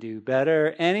 I Can Do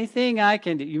Better. Anything I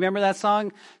Can Do. You remember that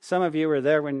song? Some of you were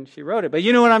there when she wrote it, but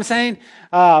you know what I'm saying?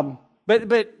 But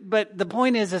the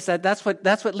point is that that's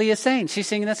what Leah's saying. She's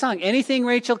singing that song. Anything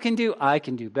Rachel can do, I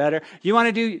can do better. You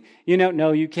want to do,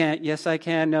 no, you can't. Yes, I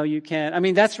can. No, you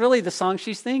can't. That's really the song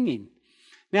she's singing.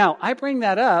 Now, I bring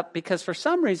that up because for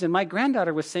some reason, my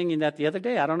granddaughter was singing that the other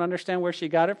day. I don't understand where she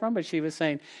got it from, but she was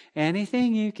saying,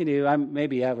 anything you can do.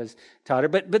 Maybe I was taught her,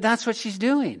 but that's what she's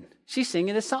doing. She's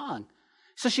singing a song.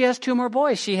 So she has 2 more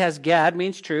boys. She has Gad,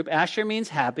 means troop. Asher means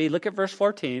happy. Look at verse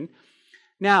 14.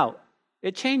 Now,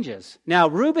 it changes. Now,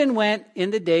 Reuben went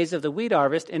in the days of the wheat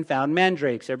harvest and found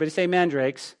mandrakes. Everybody say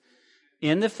mandrakes.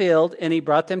 In the field, and he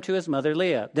brought them to his mother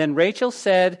Leah. Then Rachel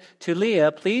said to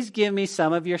Leah, please give me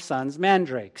some of your son's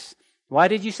mandrakes. Why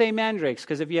did you say mandrakes?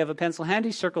 Because if you have a pencil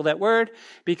handy, circle that word.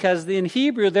 Because in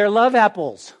Hebrew, they're love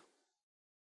apples.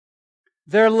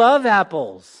 They're love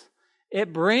apples.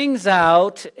 It brings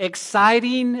out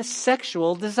exciting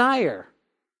sexual desire.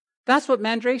 That's what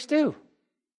mandrakes do.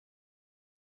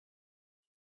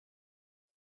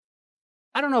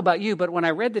 I don't know about you, but when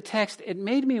I read the text, it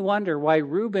made me wonder why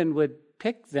Reuben would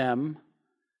pick them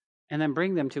and then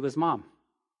bring them to his mom.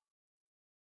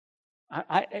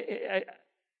 I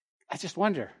just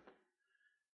wonder.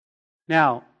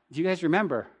 Now, do you guys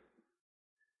remember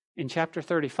in chapter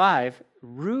 35,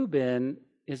 Reuben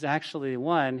is actually the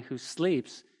one who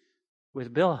sleeps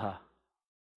with Bilhah.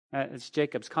 It's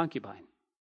Jacob's concubine.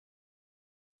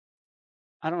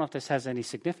 I don't know if this has any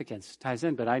significance, ties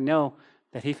in, but I know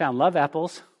that he found love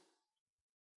apples.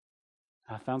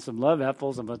 I found some love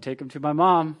apples. I'm going to take them to my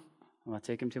mom.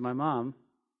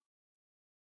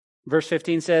 Verse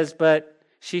 15 says, but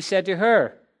she said to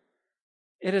her,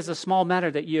 it is a small matter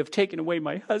that you have taken away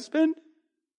my husband.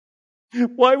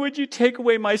 Why would you take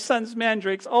away my son's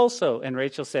mandrakes also? And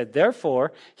Rachel said,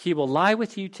 therefore, he will lie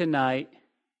with you tonight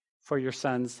for your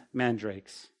son's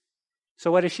mandrakes.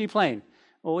 So what is she playing?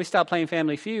 Well, we stopped playing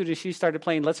Family Feud and she started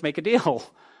playing Let's Make a Deal,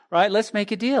 right? Let's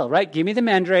make a deal, right? Give me the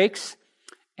mandrakes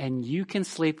and you can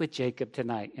sleep with Jacob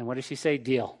tonight. And what does she say?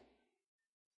 Deal.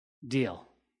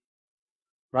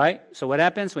 Right? So what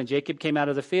happens when Jacob came out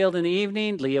of the field in the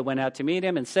evening? Leah went out to meet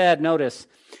him and said, notice,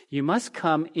 you must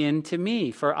come in to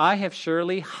me, for I have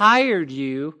surely hired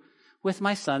you with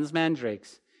my son's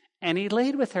mandrakes. And he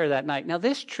laid with her that night. Now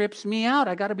this trips me out.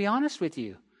 I got to be honest with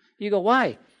you. You go,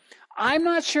 why? I'm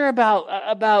not sure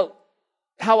about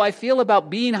how I feel about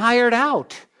being hired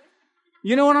out.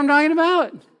 You know what I'm talking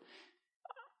about?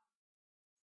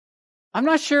 I'm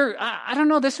not sure. I don't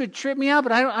know. This would trip me out,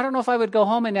 but I don't know if I would go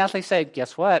home and Natalie say,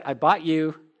 guess what? I bought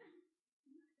you.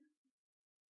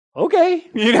 Okay.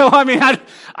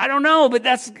 I don't know, but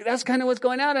that's kind of what's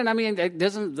going on. And I mean,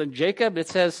 Jacob, it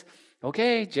says,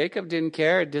 okay, Jacob didn't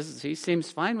care. He seems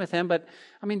fine with him, but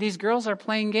I mean, these girls are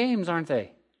playing games, aren't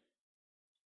they?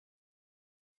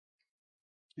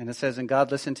 And it says, and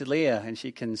God listened to Leah, and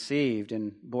she conceived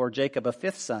and bore Jacob a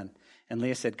fifth son. And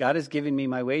Leah said, God has given me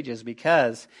my wages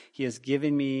because he has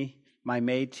given me my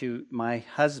maid to my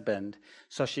husband.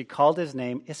 So she called his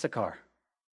name Issachar.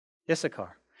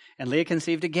 And Leah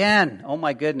conceived again, oh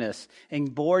my goodness,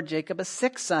 and bore Jacob a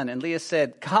sixth son. And Leah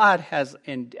said, God has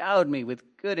endowed me with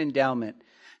good endowment.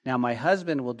 Now my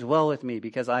husband will dwell with me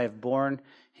because I have borne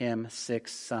him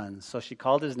 6 sons. So she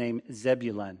called his name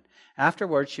Zebulun.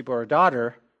 Afterwards she bore a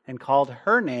daughter and called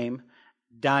her name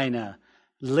Dinah.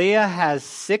 Leah has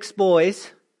 6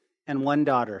 boys and 1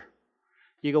 daughter.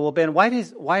 You go, well, Ben, why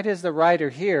does the writer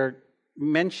here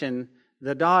mention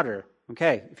the daughter?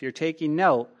 Okay, if you're taking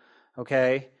note,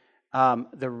 okay,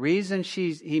 the reason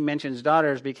he mentions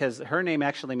daughter is because her name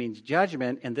actually means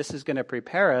judgment, and this is going to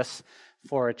prepare us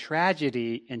for a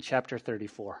tragedy in chapter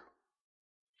 34.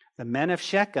 The men of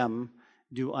Shechem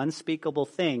do unspeakable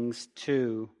things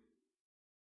to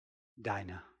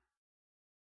Dinah.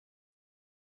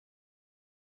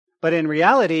 But in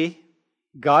reality,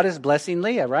 God is blessing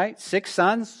Leah, right? 6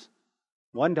 sons,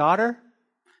 1 daughter.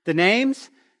 The names,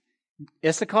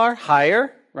 Issachar,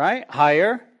 hire, right?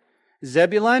 Hire.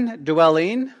 Zebulun,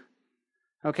 dwelling.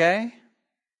 Okay?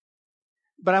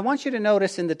 But I want you to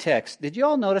notice in the text, did you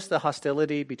all notice the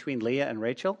hostility between Leah and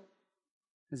Rachel?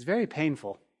 It's very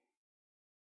painful.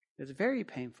 It's very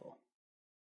painful.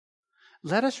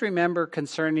 Let us remember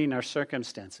concerning our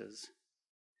circumstances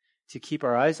to keep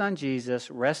our eyes on Jesus,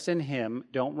 rest in him,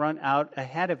 don't run out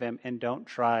ahead of him, and don't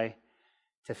try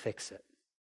to fix it.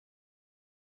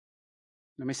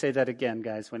 Let me say that again,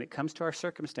 guys. When it comes to our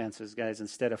circumstances, guys,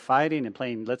 instead of fighting and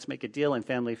playing Let's Make a Deal and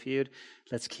Family Feud,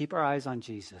 let's keep our eyes on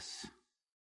Jesus.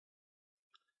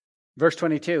 Verse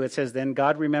 22, it says, then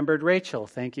God remembered Rachel.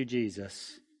 Thank you,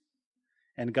 Jesus.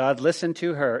 And God listened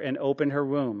to her and opened her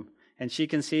womb. And she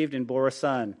conceived and bore a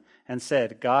son and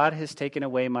said, God has taken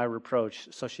away my reproach.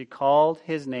 So she called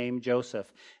his name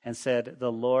Joseph and said,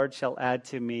 the Lord shall add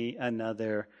to me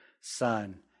another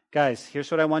son. Guys, here's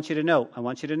what I want you to note. I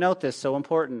want you to note this, so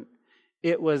important.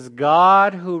 It was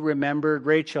God who remembered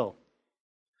Rachel,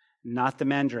 not the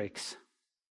mandrakes.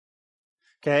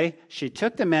 Okay? She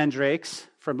took the mandrakes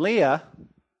from Leah,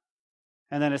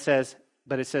 and then it says,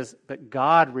 but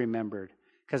God remembered.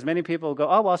 Because many people go,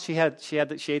 oh, well, she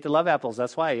ate the love apples.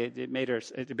 That's why it made her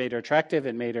attractive.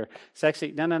 It made her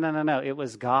sexy. No. It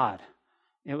was God.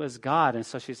 It was God. And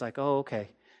so she's like, oh,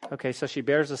 okay. Okay, so she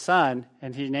bears a son,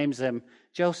 and he names him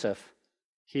Joseph.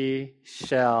 He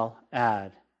shall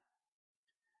add.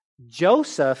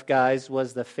 Joseph, guys,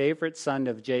 was the favorite son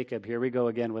of Jacob. Here we go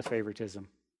again with favoritism.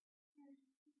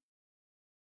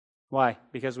 Why?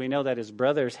 Because we know that his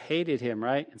brothers hated him,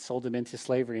 right? And sold him into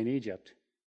slavery in Egypt.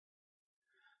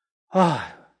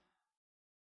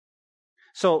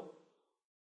 So,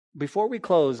 before we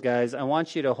close, guys, I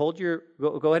want you to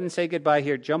go ahead and say goodbye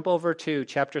here. Jump over to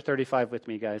chapter 35 with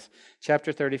me, guys.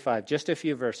 Chapter 35, just a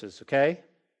few verses, okay?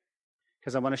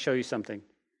 Because I want to show you something.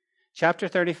 Chapter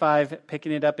 35,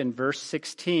 picking it up in verse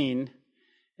 16,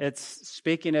 it's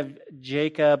speaking of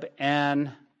Jacob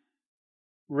and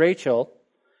Rachel.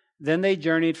 Then they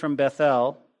journeyed from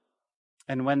Bethel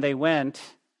And when they went,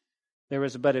 there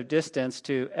was but a distance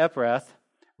to Ephrath.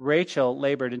 Rachel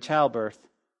labored in childbirth,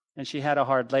 and she had a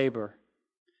hard labor.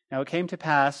 Now it came to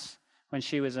pass, when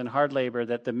she was in hard labor,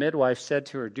 that the midwife said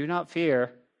to her, "Do not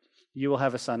fear, you will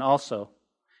have a son also."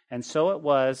 And so it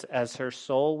was, as her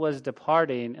soul was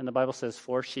departing, and the Bible says,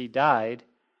 for she died,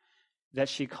 that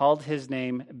she called his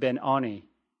name Ben-Oni.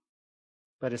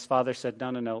 But his father said,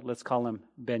 no, let's call him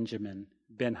Benjamin,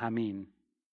 Ben-Hamin.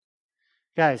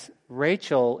 Guys,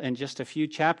 Rachel in just a few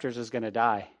chapters is going to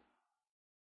die.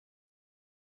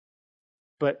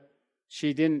 But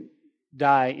she didn't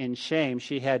die in shame.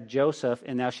 She had Joseph,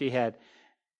 and now she had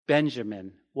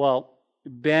Benjamin. Well,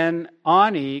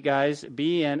 Ben-Oni, guys,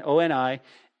 B-N-O-N-I,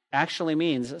 actually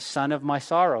means son of my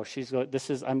sorrow.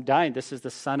 I'm dying. This is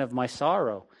the son of my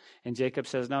sorrow. And Jacob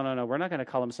says, no, we're not going to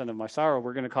call him son of my sorrow.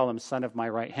 We're going to call him son of my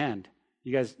right hand.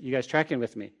 You guys tracking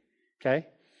with me? Okay?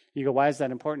 You go, why is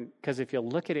that important? Because if you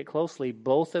look at it closely,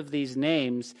 both of these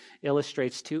names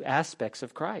illustrates two aspects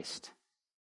of Christ.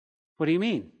 What do you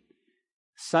mean?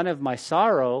 Son of my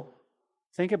sorrow.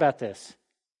 Think about this.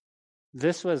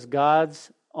 This was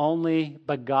God's only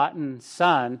begotten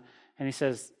son. And he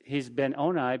says he's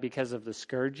Ben-Oni because of the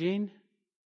scourging,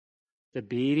 the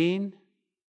beating,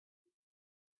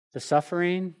 the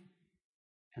suffering,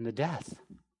 and the death.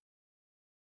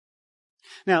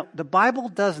 Now, the Bible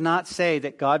does not say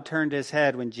that God turned his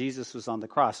head when Jesus was on the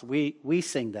cross. We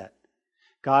sing that.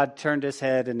 God turned his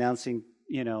head announcing,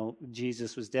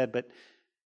 Jesus was dead. But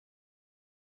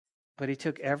he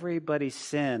took everybody's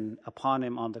sin upon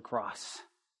him on the cross.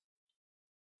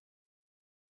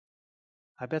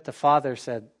 I bet the Father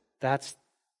said, that's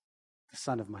the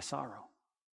son of my sorrow.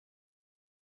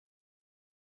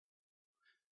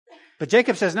 But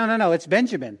Jacob says, no, it's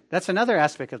Benjamin. That's another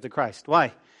aspect of the Christ.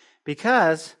 Why?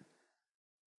 Because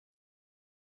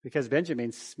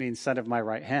Benjamin means son of my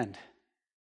right hand,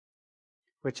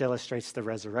 which illustrates the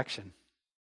resurrection.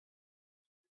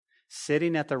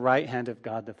 Sitting at the right hand of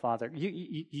God the Father.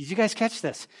 You guys catch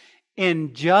this?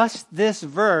 In just this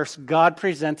verse, God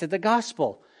presented the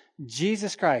gospel.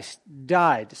 Jesus Christ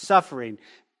died, suffering,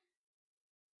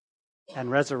 and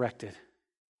resurrected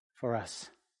for us.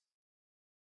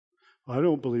 I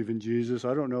don't believe in Jesus.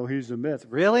 I don't know. He's a myth.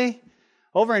 Really?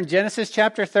 Over in Genesis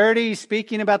chapter 30,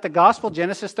 speaking about the gospel,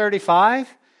 Genesis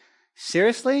 35?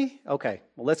 Seriously? Okay,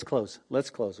 well, let's close,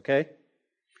 okay?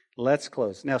 Let's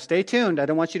close. Now, stay tuned. I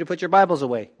don't want you to put your Bibles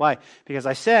away. Why? Because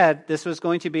I said this was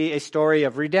going to be a story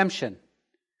of redemption.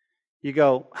 You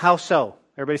go, how so?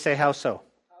 Everybody say, how so?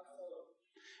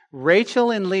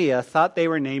 Rachel and Leah thought they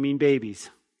were naming babies.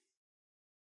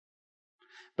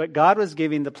 But God was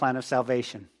giving the plan of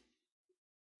salvation.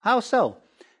 How so?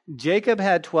 Jacob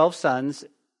had 12 sons,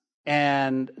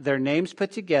 and their names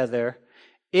put together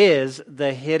is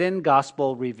the hidden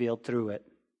gospel revealed through it.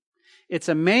 It's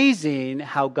amazing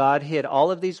how God hid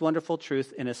all of these wonderful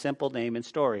truths in a simple name and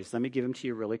stories. Let me give them to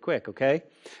you really quick, okay?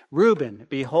 Reuben,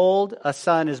 behold, a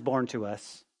son is born to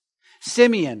us.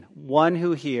 Simeon, one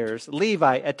who hears.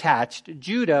 Levi, attached.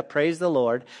 Judah, praise the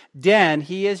Lord. Dan,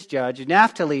 he is judge.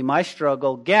 Naphtali, my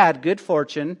struggle. Gad, good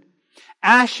fortune.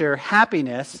 Asher,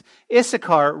 happiness.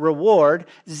 Issachar, reward.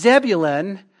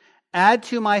 Zebulun, add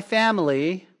to my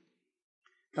family.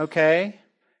 Okay.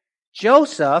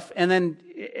 Joseph, and then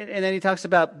he talks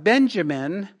about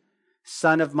Benjamin,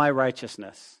 son of my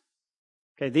righteousness.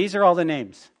 Okay, these are all the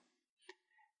names.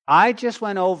 I just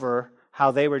went over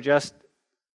how they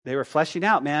were fleshing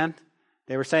out, man.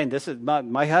 They were saying, this is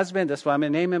my husband, this is what I'm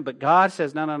going to name him. But God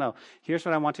says, no. Here's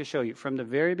what I want to show you. From the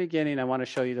very beginning, I want to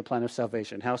show you the plan of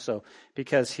salvation. How so?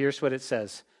 Because here's what it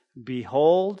says.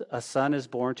 Behold, a son is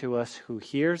born to us who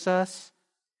hears us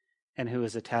and who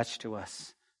is attached to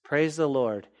us. Praise the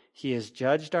Lord. He has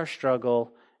judged our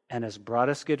struggle and has brought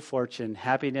us good fortune,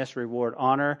 happiness, reward,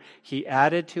 honor. He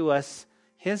added to us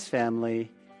his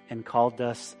family and called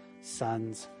us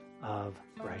sons of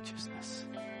righteousness.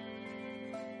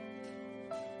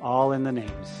 All in the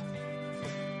names.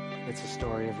 It's a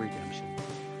story of redemption.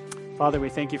 Father, we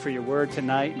thank you for your word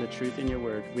tonight and the truth in your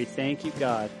word. We thank you,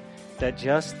 God, that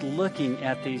just looking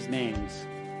at these names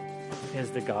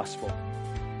is the gospel.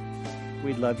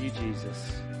 We love you,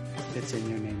 Jesus. It's in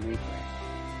your name we pray.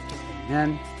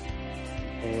 Amen.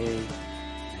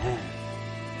 Amen.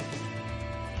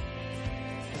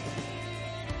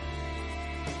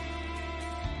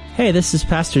 Hey, this is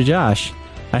Pastor Josh.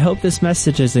 I hope this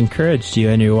message has encouraged you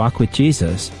in your walk with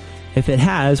Jesus. If it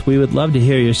has, we would love to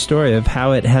hear your story of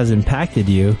how it has impacted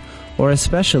you, or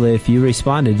especially if you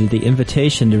responded to the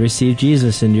invitation to receive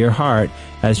Jesus into your heart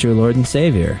as your Lord and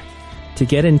Savior. To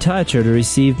get in touch or to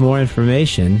receive more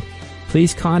information,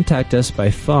 please contact us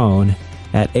by phone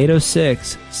at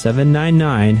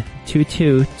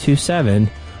 806-799-2227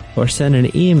 or send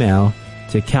an email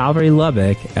to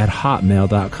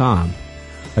calvarylubbock@hotmail.com.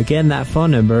 Again, that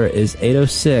phone number is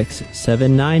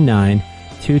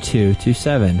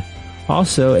 806-799-2227.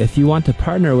 Also, if you want to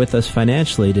partner with us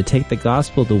financially to take the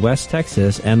gospel to West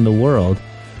Texas and the world,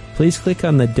 please click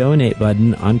on the donate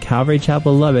button on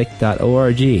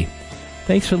calvarychapellubbock.org.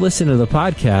 Thanks for listening to the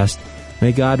podcast.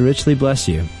 May God richly bless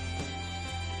you.